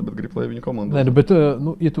futbolisti, bet grib, lai viņu komanda. Nē, bet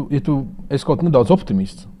ja tu esi kaut nedaudz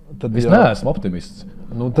optimists. Tad es neesmu optimists.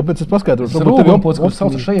 Nu, tāpēc es paskaidrošu, ka tur ir kaut kas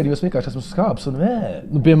tāds, kas šeit ir. Jūs vienkārši esat skāps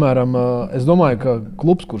un piemēram, es domāju, ka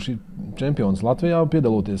klubs, kurš ir čempions Latvijā,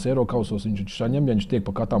 piedaloties Eirokausos, viņš saņem, ja viņš tiek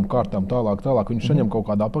pa katām kārtām tālāk, viņš saņem kaut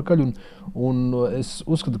kādu apakaļ. Un es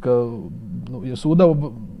uzskatu, ka ja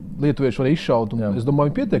Sūdava lietuvieši var izšaut, un es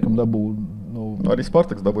domāju, viņi pietiekami dabū. Arī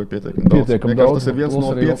Spartaks dabūja pietiekami daudz. Tas ir viens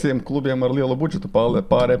no 5 klubiem ar lielu budžetu,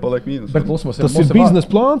 pārējie paliek mīnus. Tas ir biznesa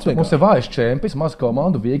plāns. Mums ir vājš čempions, maz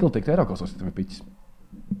komandu, viegli tikt Eirokausos, ja piķis.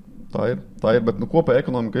 Tā ir, bet kopēja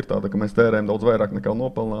ekonomika ir tāda, ka mēs tērējam daudz vairāk nekā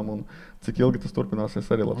nopelnām, un cik ilgi tas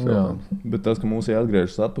turpināsies, arī labs jautājums. Bet tas, ka mums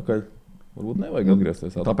jāatgriežas atpakaļ, varbūt nevajag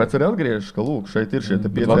atgriezties atpakaļ. Tāpēc arī atgriežas, ka lūk, šeit ir šie 5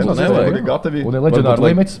 ir gatavi. Un ir leģendāri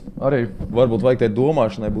limits arī. Varbūt vajag tai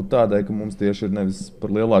domāšanai būt tādai, ka mums tieši ir nevis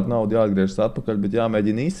par lielāku naudu jāatgriežas atpakaļ, bet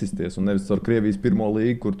jāmēģina izsisties. Un nevis ar Krievijas pirmo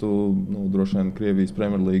līgu, kur tu, droši vien Krievijas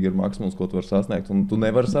Premjerlīga ir maksimums, ko tu vari sasniegt, un tu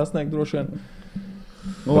nevari sasniegt droši vien.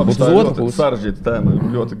 Labi, tā ir ļoti sarežģīta tēma,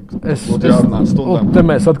 ļoti jārunā stundām. Te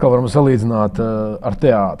mēs atkal varam salīdzināt ar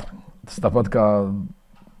teātri. Tas tāpat kā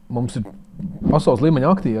mums ir pasaules līmeņa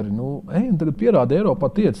aktieri, ej un tagad pierāda Eiropā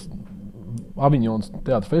tiec Aviņonas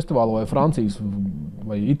teātra festivālā vai Francijas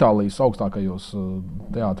vai Itālijas augstākajos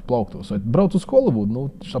teātra plauktos. Vai brauc uz Holivudu,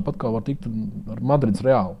 tāpat kā var tikt ar Madrids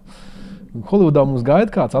Reāli. Holivudā mums gaida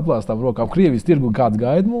kāds aplēstām rokām, Krievijas tirgu kāds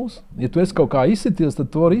gaida mūs. Ja tu esi kaut kā izsities, tad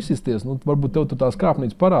tu vari izsisties. Varbūt tev tās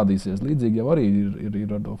kāpnītes parādīsies. Līdzīgi jau arī ir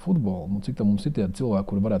ar to futbolu. Cik tam mums ir tie cilvēki,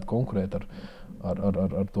 kuri varētu konkurēt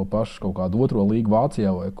ar to pašu kaut kādu otro līgu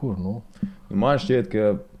Vācijā vai kur? Man šķiet,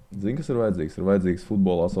 ka zini, kas ir vajadzīgs? Ir vajadzīgs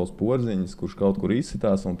futbolā savs porziņš, kurš kaut kur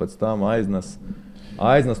izsitās un pēc tam aiznes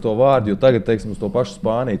to vārdu. Jo tagad, teiksim, uz to pašu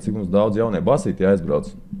Spāniju, cik mums daudz jaunie basīti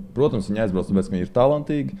aizbrauc. Protams, viņi aizbrauc, tāpēc, ka viņi ir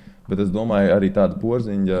talantīgi, bet es domāju, arī tāda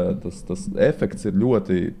porziņa, tas efekts ir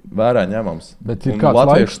ļoti vērā ņemams.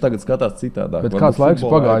 Latvieši tagad skatās citādāk. Bet kāds laiks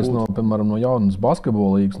pagājis piemēram, no jaunas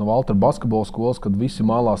basketbola līgas, no Valtera basketbola skolas, kad visi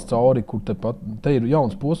mālās cauri, kur te ir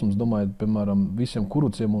jauns posms, domāju, piemēram, visiem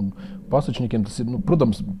kuruciem un pasačņikiem. Tas ir,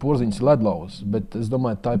 protams, porziņas ir ledlauzs, bet es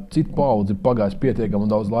domāju, tā ir cita paudze, ir pagājis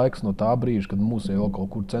pietiekami daudz laiks no tā brīža, kad mūsu vēl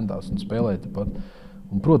kaut kur centās un spēlēja tepat.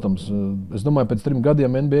 Un, protams, es domāju, pēc 3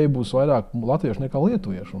 gadiem NBA būs vairāk latviešu nekā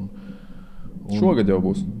lietuviešu. Šogad jau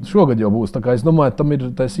būs. Šogad jau būs. Tā kā es domāju, tam ir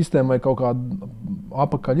tā sistēmai kaut kāda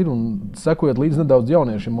apakaļ ir un sekojot līdz nedaudz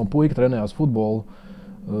jauniešiem. Man puika trenējās futbolu.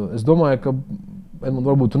 Es domāju, ka Edmund,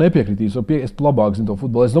 varbūt tu nepiekritīs, jo es labāk zinu to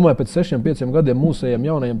futbolu. Es domāju, pēc 6-5 gadiem mūsējiem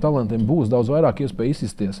jaunajiem talantiem būs daudz vairāk iespēja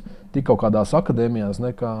izsisties tik kaut kādās akadēmijās,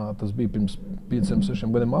 nekā tas bija pirms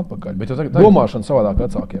 5-6 gadiem atpakaļ. Domāšana savādāk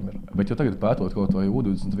vecākiem ir. Bet jau tagad pētot kaut vai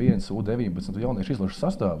U21, U19 jauniešu izlašu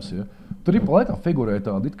sastāvus, tur ir pa laikam figurē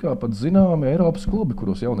tādi it kā pat zināmi Eiropas klubi,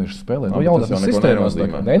 kuros jaunieši spēlē. Jaunatnes sistēmās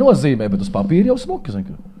nenozīmē, bet uz papīra jau smuki.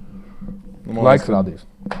 Laiks rādīs.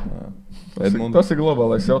 Tas ir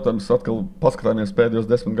globālais jautājums. Atkal paskatāmies pēdējos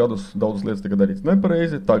 10 gadus, daudzas lietas tika darīts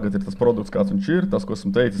nepareizi. Tagad ir tas produkts, kāds viņš ir. Tas, ko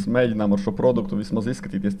esmu teicis, mēģinām ar šo produktu vismaz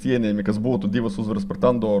izskatīties cienījami, kas būtu 2 uzvaras pret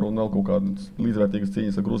Andoru un vēl kaut kādas līdzvērtīgas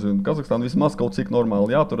cīņas ar Gruziju un Kazahstānu. Vismaz kaut cik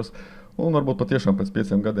normāli jāturas. Un varbūt patiešām pēc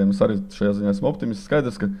 5 gadiem es arī šajā ziņā esmu optimists.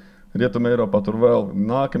 Skaidrs, ka Rietumē Eiropā tur vēl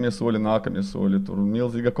nākamie soļi, tur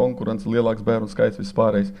milzīga konkurence, lielāks bērnu skaits, viss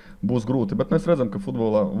pārējais būs grūti. Bet mēs redzam, ka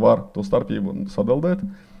futbolā var to starpību sadaldēt.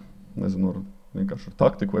 Nezinu, vienkārši ar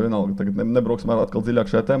taktiku vai vienalga. Tagad nebrauksim atkal dziļāk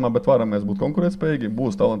šajā tēmā, bet varam mēs būt konkurētspējīgi,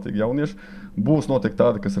 būs talantīgi jaunieši, būs noteikti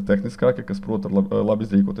tādi, kas ir tehniskāki, kas prot labi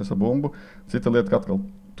izrīkoties ar bumbu. Cita lieta, ka atkal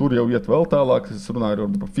tur jau iet vēl tālāk, es runāju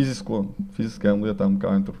par fiziskajām lietām,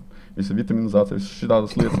 kā viņi tur visa vitaminizācija, visas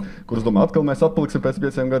šitādas lietas, kuras, domāju, atkal mēs atpaliksim pēc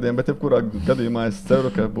 5 gadiem, bet jebkurā gadījumā es ceru,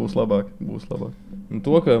 ka būs labāk.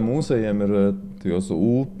 To, ka mūsējiem ir tajos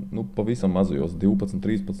pavisam mazajos 12,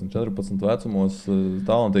 13, 14 vecumos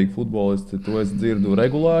talantīgi futbolisti, to es dzirdu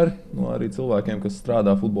regulāri no arī cilvēkiem, kas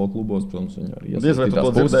strādā futbola klubos, protams, viņi arī iesaistītās. Diez vai tu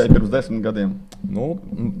to dzirdēji pirms 10 gadiem?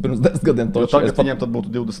 Pirms 10 gadiem toči. Tagad viņiem tad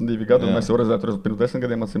būtu 22 gadi, un mēs jau redzētu, pirms 10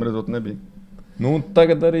 gadiem acīm redzot nebija.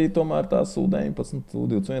 Tagad arī tomēr tās U19,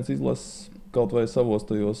 U21 izlases kaut vai savos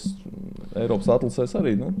tajos Eiropas atlasēs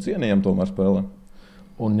arī cienījam tomēr spēlē.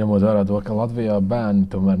 Un ņemot vērā to, ka Latvijā bērni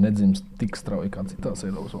tomēr nedzimst tik strauji kā citās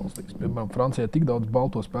Eiropas valstīs. Piemēram, Francijā tik daudz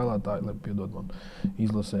balto spēlētāju, lai piedod man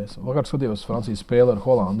izlasēs. Vakar skatījos Francijas spēli ar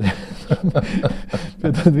Holandi.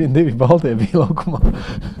 Tad 2 baltie bija laukumā.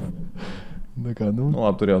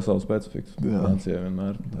 Labi, tur jau savu specifiku. Francijā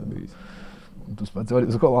vienmēr tā bijis. Tas pēc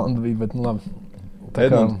arī uz Holandu bija, bet labi.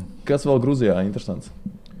 Edmund, kas vēl Gruzijā interesants?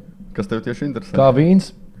 Kas tev tieši interesē? Kā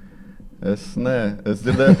vīns? Es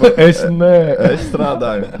dzirdēju par... Es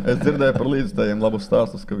strādāju. Es dzirdēju par līdzstājiem labus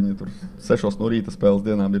stāstus, ka viņi tur 6 no rīta spēles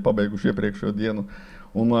dienā bija pabeiguši iepriekšējo dienu.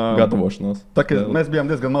 Gatavošanos. Mēs bijām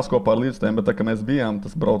diezgan maz kopā ar līdzstājiem, bet tā, ka mēs bijām,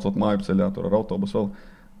 tas braucot māju ceļā tur ar autobusu vēl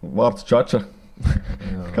vārds Čača.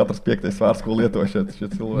 Katrs 5. vārds, ko lietoja šie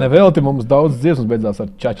cilvēki. Nevelti mums daudz dziesmas beidzās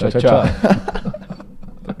ar Čača.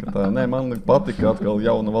 Man patika atkal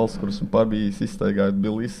jauna valsts, kuras esmu pabijis, izstaigājot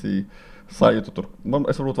Bilisī. Sajūtu tur.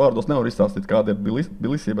 Es varbūt vārdos nevaru izstāstīt, kāda ir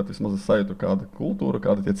Bilisī, bet vismaz es sajūtu, kāda kultūra,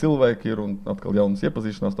 kādi tie cilvēki ir un atkal jaunas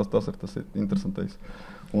iepazīšanās, tas ir interesantais.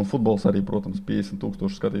 Un futbols arī, protams,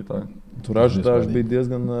 50,000 skatītāju. Tur ažiotāži bija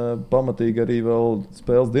diezgan pamatīgi arī vēl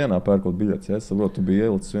spēles dienā pērkot biļetes. Ja? Es saprotu, tu biji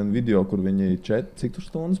ielicis vienu video, kur viņi cik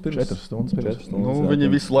stundas pirms? 4 stundas pirms.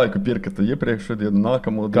 Viņi visu laiku pirka iepriekšējo dienu,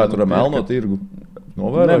 nākamo dienu. Kā tur ar melno tirgu?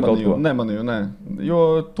 Nemanīju, nē. Jo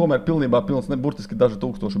tomēr pilnībā pilns, burtiski daži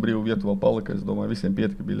tūkstoši brīvu vietu vēl palika. Es domāju, visiem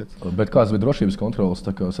pietika biļetes. Bet kāds bija drošības kontrolas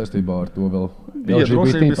saistībā ar to vēl? Bija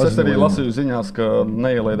drošības, es arī lasīju ziņās, ka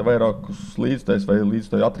neielaida vairākus līdzstājus vai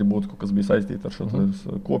līdzstāju atribūtu, kas bija saistīti ar šo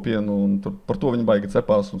kopienu. Un par to viņi baigi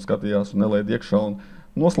cepās un skatījās un nelaida iekšā. Un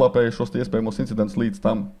noslāpēja šos iespējamos incidentus līdz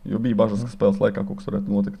tam, jo bija bažas, ka spēles laikā kaut kas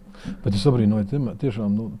varētu notikt. Bet es saprotu,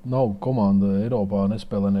 tiešām nav komanda Eiropā,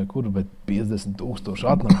 nespēlē nekur, bet 50,000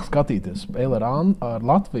 atnāk skatīties spēli ar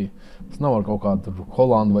Latviju. Tas nav ar kaut kādu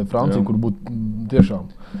Holandu vai Franciju, kur būtu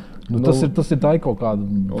tiešām. Tas ir tā kaut kāda.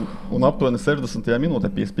 Un aptuveni 60.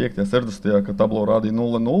 minūtē, 55. 60. kad tablo rādīja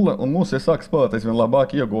 0-0, un mūsu iesāka spēlēt, aizvien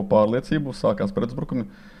labāk ieguva pārliecību, sākās pretuzbrukumi.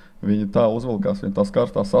 Viņi tā uzvilkās, viņi tās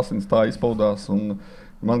karstās asins tā izpaudās.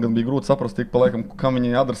 Man gan bija grūti saprast, kam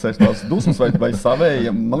viņi adresēs tās dusmas vai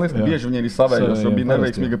savējiem. Man liekas, ka bieži viņi ir savējos, jo bija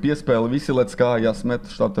neveiksmīga piespēle, visi lec kājās, met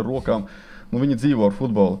štāti ar rokām. Viņi dzīvo ar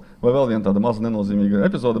futbolu. Vai vēl viena tāda maza nenozīmīga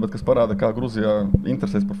epizode, bet kas parāda, kā Gruzijā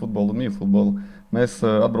interesēs par futbolu un mīl futbolu. Mēs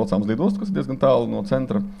atbraucām uz lidostu, kas ir diezgan tālu no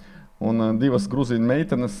centra. Un divas grūzīņu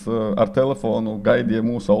meitenes ar telefonu gaidīja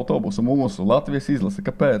mūsu autobusu, mūsu Latvijas izlasi.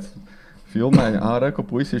 Kāpēc? Filmēja ārēku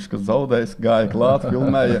puisīši, kas zaudējis, gāja klāt,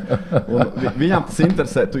 filmēja. Viņām tas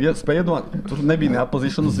interesē. Tur nebija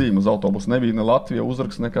neatpazīšanas zīme uz autobusu, nebija ne Latvija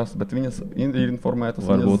uzraksts nekas, bet viņas ir informētas,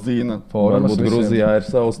 viņas zina. Varbūt Gruzijā ir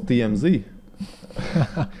savs TMZ.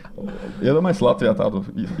 Iedomājies Latvijā tādu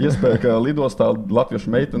iespēju, ka lidostā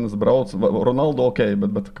latviešu meitenes brauc, Ronaldo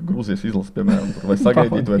bet Gruzijas izlasi, piemēram, vai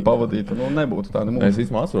sagaidīt vai pavadīt. Nebūtu tā nemūs. Es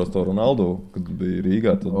īstenībā atceros to Ronaldo, kad bija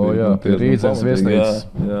Rīgā. Pie Rīdzemes viesnīcas.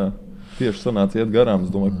 Jā. Tieši sanāca iet garām,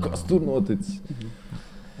 es domāju, kas tur noticis.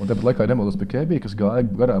 Un tāpat laikā nemaldos pie Kēbija, kas gāja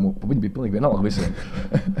garām, viņi bija pilnīgi vienalga visiem.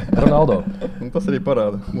 Ronaldo. Tas arī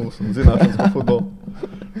parāda mūsu zināšanas par futbolu.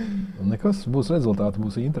 Nekas, būs rezultāti,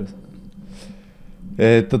 būs interesi.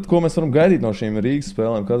 Tad ko mēs varam gaidīt no šīm Rīgas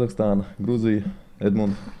spēlēm? Kazahstāna, Gruzija,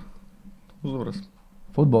 Edmunda? Uzvaras.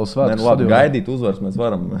 Futbols svētkus. Labi, gaidīt uzvaras mēs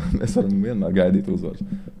varam vienmēr gaidīt uzvaras.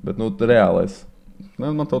 Bet reālais.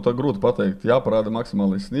 Man tā grūti pateikt. Jāparāda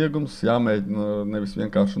maksimālais sniegums, jāmēģina nevis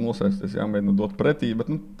vienkārši nosēsties, jāmēģina dot pretī, bet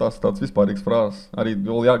tās ir tāds vispārīgs frāzes. Arī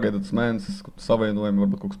vēl jāgaida tas mēnesis, kad savainojumi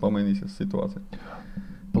varbūt kaut kas pamainīsies situācijā.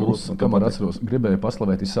 Plus, kamēr atceros, gribēju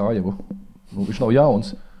paslavēt Isājevu. Viņš nav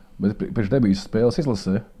jauns, bet pēc debijas spēles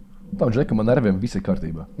izlasē. Tā un džeka man nerviem viss ir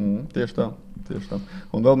kārtībā. Tieši tā.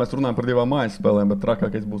 Un vēl mēs runājam par 2 mājas spēlēm, bet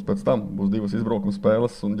trakākais būs pēc tam. Būs 2 izbraukuma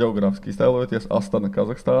spēles un geogrāfiski iztēlojoties Astana,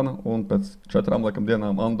 Kazahstāna un pēc 4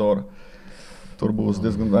 dienām Andora. Tur būs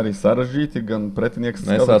diezgan arī sarežģīti, gan pretinieks.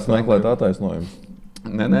 Nesāc meklēt attaisnojumus.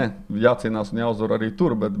 Nē, jācīnās un jāuzvar arī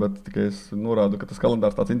tur, bet tikai es norādu, ka tas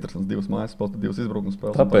kalendārs tāds interesants. 2 mājas spēles, 2 izbraukuma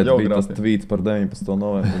spēles. Tāpēc bija tas tvīts par 19.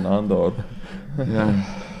 novembri un Andoru. Jā.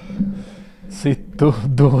 Citu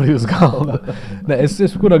dūri uz galda. Es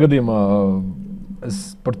kurā gadījumā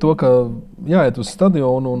par to, ka jāiet uz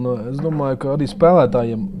stadionu, un es domāju, ka arī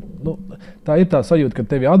spēlētājiem tā ir tā sajūta, ka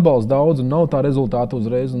tevi atbalsta daudz un nav tā rezultāta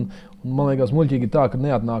uzreiz. Un man liekas, muļķīgi tā, ka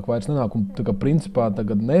neatnāk vairs nenāk un tā kā principā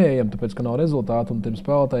tagad neejam, tāpēc, ka nav rezultātu un tiem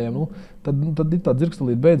spēlētājiem, tad ir tā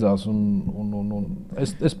dzirkstelīt beidzās.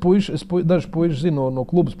 Daži puiši zinu no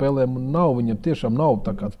klubu spēlēm, un viņam tiešām nav,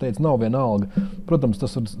 tā kā tu teici, nav viena alga. Protams,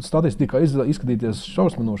 tas var statistikā izskatīties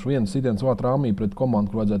šausminoši, viens sitiens vārtu rāmī pret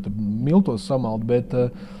komandu, kur vajadzētu miltos samalt, bet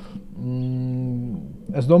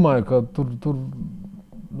es domāju, ka tur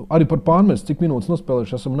arī par pārmest, cik minūtes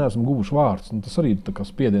nospēlējuši, neesam guvuši vārdus. Tas arī ir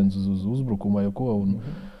spiediens uz uzbrukumu vai ko.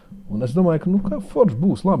 Un es domāju, ka forši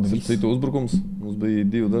būs labi. Citu uzbrukums mums bija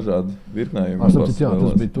 2 dažādi virknējumi.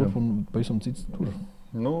 Tas bija tur un pavisam cits tur.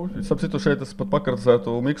 Sapcitu šeit es pat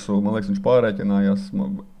pakartizētu Miksu. Man liekas, viņš pārēķinājās.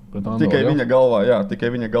 Tikai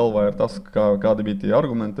viņa galvā ir tas, kādi bija tie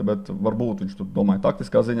argumenti, bet varbūt viņš tur domāja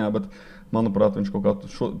taktiskā ziņā, bet manuprāt, viņš kaut kā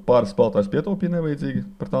pāris spēlētājus pietaupīja nevajadzīgi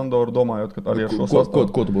pret Andoru, domājot, ka arī ar šo sastāvu.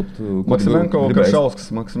 Ko tu būtu?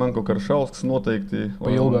 Maksimenko Karšauskas noteikti.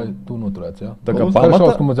 Pa ilgai tu noturēts, jā? Tā kā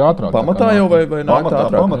pamatā jau vai nāk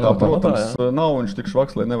ātrāk? Pamatā, protams, nav viņš tik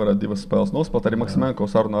švaks, lai nevarētu 2 spēles nospēlēt. Arī Maksimenko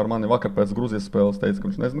sarunā ar mani vakar pēc Gruzijas spēles teica, ka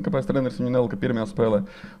viņš nezina, kāpēc treneris viņu nelika pirmajā spēlē.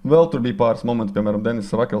 Vēl tur bija pāris momenti, piemēram,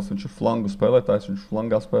 Denis Vakels, viņš ir flangu spēlētājs, viņš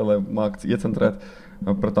flangā spēlē, māks iecentrēt.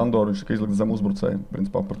 Pret Andoru viņš tika izlikts zem uzbrucējiem,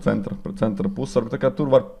 principā par centra pussargu. Tā kā tur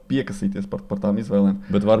var piekasīties par tām izvēlēm.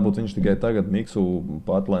 Bet varbūt viņš tikai tagad, Miksu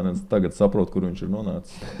Patlēnens, tagad saprot, kur viņš ir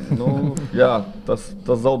nonācis. Jā, tas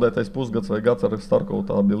zaudētais pusgads vai gads ar Starkovu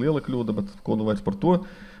tā bija liela kļūda, bet ko vairs par to.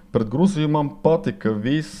 Pret Gruziju man patika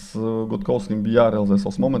viss. Gutkovskim bija jārealizē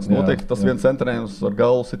savs moments. Noteikti tas viens centrējums ar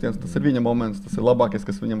galvu sitiens, tas ir viņa moments, tas ir labākais,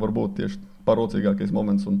 kas viņam var būt tieši parocīgākais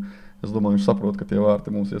moments. Un es domāju, viņš saprot, ka tie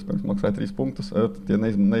vārti mums iespējams maksāja 3 punktus. Tie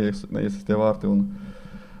neiesis tie vārti.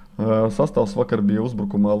 Sastāvs vakar bija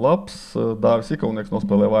uzbrukumā labs. Dāvis Ikaunieks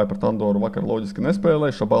nospēlēja vāju pret Andoru. Vakar loģiski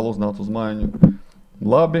nespēlēja. Šabala uznāca uz maiņu.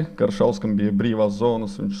 labi. Karšauskam bija brīvās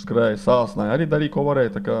zonas, viņš skrēja, sāsnāja, arī darīja, ko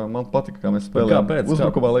varēja. Tā kā man patika, kā mēs spēlējām.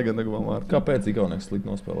 Uzbrukumā Lega neguvām vārdu. Kāpēc Igaunieks slikti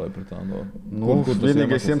nospēlēja pret Andoru?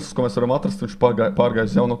 Vienīgais iemesls, ko mēs varam atrast, viņš pārgāja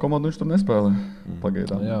uz jauno komandu, viņš tur nespēlē.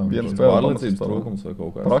 Pagaidām. Viens pārliecības trūkums vai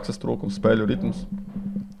kaut kāds. Prakses trūkums, spēļu ritms.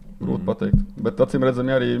 Grūti pateikt. Bet acīm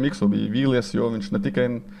redzami arī Mikso bija vīlies, jo viņš ne tikai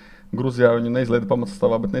Gruzijā viņu neizlaida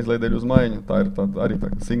pamatsastāvā, bet neizlaida arī uz maiņu. Tā ir arī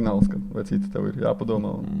tā signāls, ka vecīti tev ir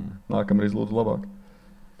jāpadomā un nākamreiz lūdzu labāk.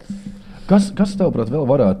 Kas tavuprāt vēl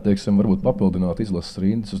varētu, teiksim, varbūt papildināt izlases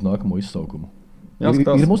rindas uz nākamo izsaukumu?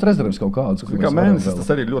 Jāskatās, ir mūsu rezerves kaut kādas? Kā mēnesis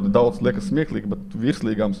tas arī ļoti daudz liekas smieklīgi, bet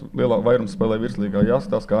virslīgām lielā vairums spēlē virslīgā.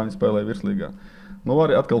 Jāskatās, kā viņi spēlē virslīgā.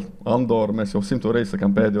 Arī atkal Andoru, mēs jau 100 reizi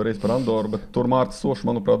sakām pēdējo reizi par Andoru, bet tur Mārcis Sošs,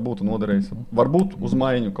 manuprāt, būtu noderējis. Varbūt uz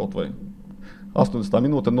maiņu kaut vai. 80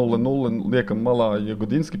 minūte 0-0 liekam malā, ja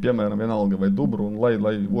Gudinski, piemēram, vienalga vai Dubru, un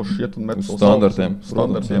lai Ošs iet un met uz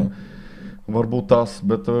standartiem. Varbūt tās,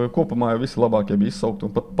 bet kopumā jau visi labākie bija izsaukti,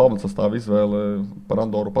 un pat pamatsastāva izvēle par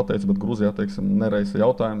Andoru pateica, bet Gruzijā, teiksim, nereisa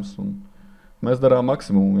jautājums. Mēs darām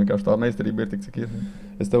maksimumu, vienkārši tā meistarība ir tik, cik ir.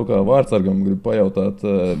 Es tev kā vārdsargam gribu pajautāt,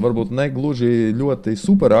 varbūt ne gluži ļoti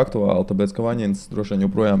super aktuāli, tāpēc, ka Vaņins droši vien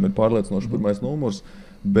joprojām ir pārliecinošs pirmais numurs.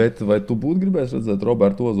 Bet vai tu būtu gribējis redzēt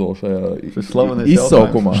Robertu Ozolu šajā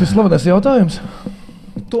izsaukumā? Šis slavenais jautājums.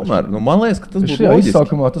 Tomēr, man liekas, ka tas būtu loģiski.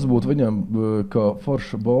 Izsaukumā tas būtu viņam kā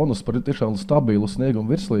forša bonus par tiešām stabilu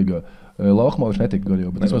sniegumu virslīgā. Laukumā viņš netika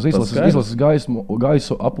gaļo, bet izlases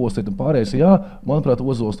gaisu apostīt un pārējais. Jā, manuprāt,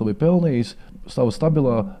 Ozols to bija pelnījis savu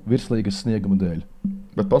stabilā virslīgas snieguma dēļ.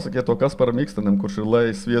 Bet pasakiet to Kasparam Ikstenam, kurš ir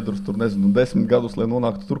lejis Sviedrus tur, 10 gadus, lai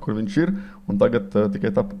nonāktu tur, kur viņš ir. Un tagad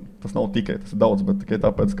tikai tas nav tikai, tas ir daudz, bet tikai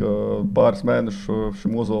tāpēc, ka pāris mēnešu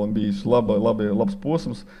šim Ozolam bijis labs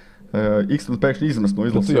posms. Ikstens pēkšņi izmest no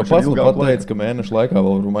izlases. Tu jau pats pateici, ka mēnešu laikā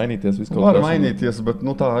vēl var mainīties viss kaut kas. Var mainīties, bet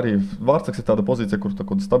tā arī vārdsargs ir tāda pozīcija, kur tā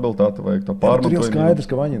stabilitāte vajag tā pārmantojumi. Tur jau skaidrs,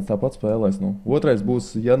 ka Vaņins tāpat spēlēs. Otrais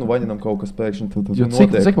būs, ja Vaņinam kaut kas pēkšņi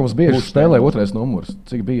cik mums bieži spēlē otrais numurs?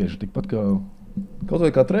 Cik bieži? Tikpat kā... Kaut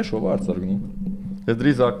vai kā trešo vārdsargu. Es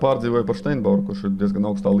drīzāk pārdzīvoju par Steinboru, kurš ir diezgan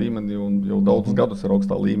augstā līmenī un jau daudzus gadus ir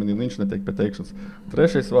augstā līmenī, un viņš netiek pie teikšanas.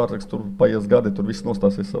 Trešais vārdsargs, tur paies gadi, tur viss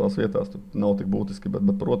nostāsies savās vietās, tur nav tik būtiski,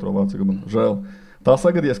 bet par otro vārdsargu man žēl. Tā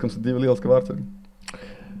sagadījies, ka mums ir 2 lieliski vārdsargi.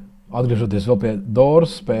 Atgriežoties vēl pie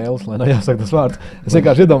Doras spēles, lai nav jāsaka tas vārds, es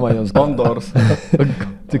vienkārši iedomājos, Pandoras.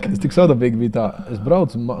 Cik sadabīgi bija tā. Es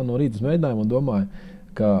braucu no rīta uz mēģinājumu un domāju,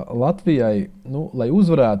 ka Latvijai, lai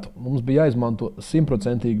uzvarētu, mums bija jāizmanto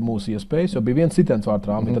 100% mūsu iespējas, jo bija viens sitiens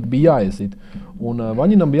vārtrāmī, tad bija jāiesit. Un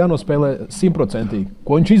Vaņinam bija jānospēlē 100%.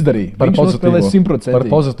 Ko viņš izdarīja? Viņš nospēlē 100%. Par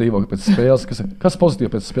pozitīvo pēc spēles. Kas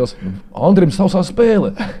pozitīvi pēc spēles? Andrim sausā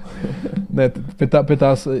spēle. Nē, pie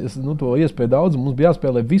tās to iespēju daudz, mums bija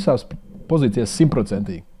jāspēlē visās pozīcijās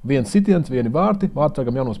 100%. Viens sitiens, vieni vārti,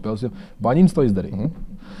 vārtsargam jānospēlē. Vaņins to izdarīja.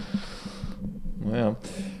 Jā.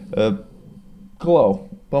 Klau,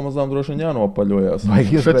 pamazām droši vien jānopaļojās.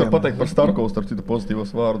 Šeit var pateikt par Starkovu, starp citu pozitīvos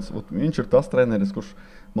vārdus. Viņš ir tas treneris, kurš,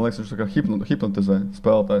 man liekas, viņš tā kā hipnotizē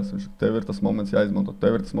spēlētājs. Tev ir tas moments jāizmanto.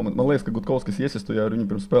 Man liekas, ka Gutkovskis iesistujā ar viņu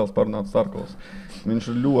pirms spēles parunāt Starkovs. Viņš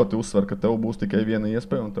ļoti uzsver, ka tev būs tikai viena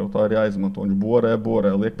iespēja un tev tā ir jāizmanto. Viņš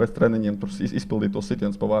borē, liek pēc treniņiem tur izpildīt tos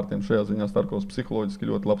sitienus pa vārtiem. Šajā ziņā Starkovs psiholoģiski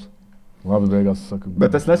ļoti labs. Labi, beigās saka.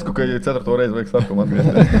 Bet es nesaku, ka 4. reizi vajag Starkovu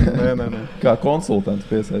atgriezties. Nē. Kā konsultants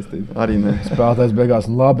piesaistīt. Arī ne. Spēlētājs beigās,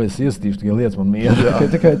 labi, es iestīšu tikai lietas man mierā.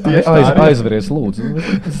 Tikai aizveries, lūdzu.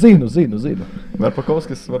 Zinu.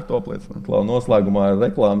 Verpakovskis var to apliecināt. Klau, noslēgumā ir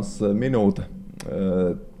reklāmas minūte.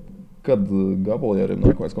 Kad Gabalierim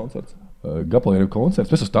nākamais koncerts? Gabalierim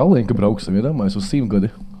koncerts. Mēs uz Tallinka brauksim, iedomājies, uz 100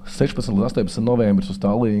 gadi. 16 līdz 18 novembris uz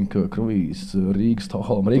Tallinka, Kruvijas, Rīgas,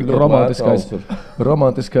 Stokholma.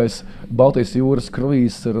 Romantiskais Baltijas jūras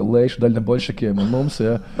kruīzs ar Leišu daļu boļšakiem un mums,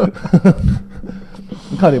 jā.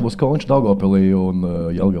 Kā arī būs konči Daugavpilī un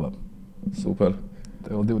Jelgavā. Super.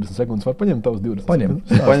 Tev 20 sekundes var paņemt tavus 20.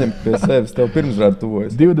 Paņem pie sevis, tev pirmsrādi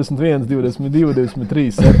tuvojas. 21, 22,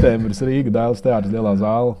 23 septembris Rīga Dailes teātris lielā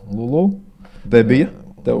zāle Lulu. Debija?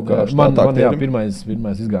 Tev kā man pirmais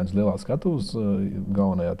izgājums lielā skatuves,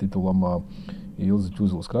 galvenajā titulamā Ilze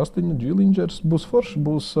Čuzulas Krastiņa, Džilingers. Būs forši,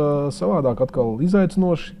 būs savādāk atkal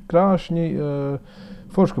izaicinoši, krāšņi.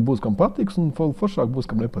 Forši, ka būs kam patiks un foršāk būs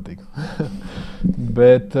kam nepatīk.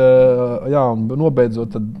 Bet, jā,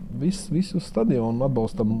 nobeidzot, tad visu stadionu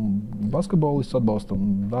atbalstam basketbolistus, atbalstam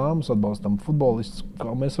dāmas, atbalstam futbolistus.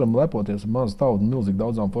 Kā mēs varam lepoties ar mazu tautu, milzīgi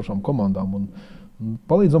daudzām foršām komandām. Un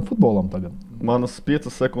Palīdzam futbolam tagad. Manas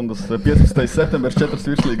 5 sekundes, 15. septembris, 4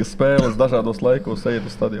 virslīgas spēles dažādos laikos ejiet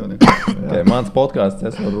uz stadioniem. Okay, mans podkāsts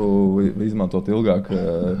es varu izmantot ilgāk,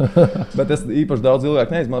 bet es īpaši daudz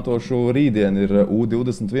ilgāk neizmantošu. Rītdien ir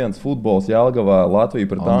U21 futbols Jelgavā,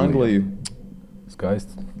 Latvija pret Angliju.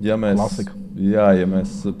 Skaisti. Ja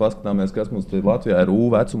mēs paskatāmies, kas mums Latvijā ir U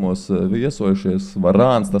vecumos viesojušies,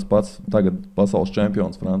 Varāns, tas pats tagad pasaules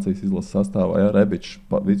čempions Francijas izlases sastāvā, Rebičs,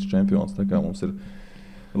 vicečempions, tā kā mums ir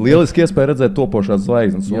lieliski iespēja redzēt topošās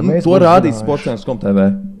zvaigznes. To rādīs Sportcentrs.com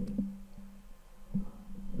TV.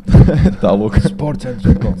 Tālūk.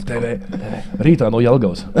 Sportcentrs.com TV. Rītā no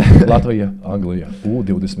Jelgavas. Latvija, Anglija,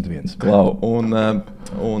 U21. Klau, un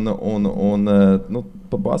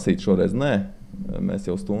pa basīt šoreiz nē. Mēs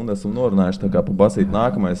jau stundu esam norunājuši, tā kā pa basīt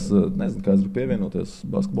nākamais, nezinu, kāds var pievienoties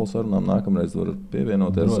basketbola sarunām, nākamreiz var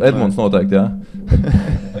pievienoties. Edmunds noteikti, jā.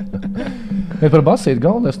 Bet par basīti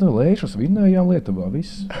galvenais, Lēšas vinnējām Lietuvā,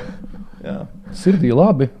 viss. Jā. Sirdī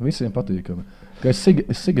labi, visiem patīkami. Kā es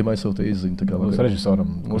Sigim aizsūtīju izziņu. Mūsu režisoram.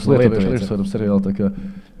 Mūsu lietuviešu režisoram seriāli, tā kā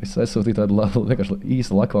es aizsūtīju tādu vienkārši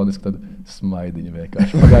īsa lakonisku tādu smaidiņu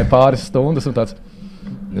vienkārši. Pagāja pāris stundas un tāds...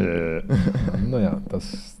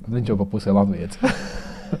 Viņš jau pa pusē latvietis.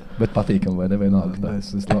 Bet patīkam vai nevienalga. Es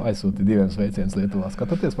aizsūtīju 2 sveicienus Lietuvā.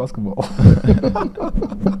 Skatoties basketbolu.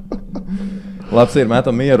 Labs ir,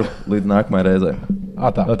 mētam mieru līdz nākamajai reizei.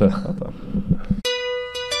 Tā.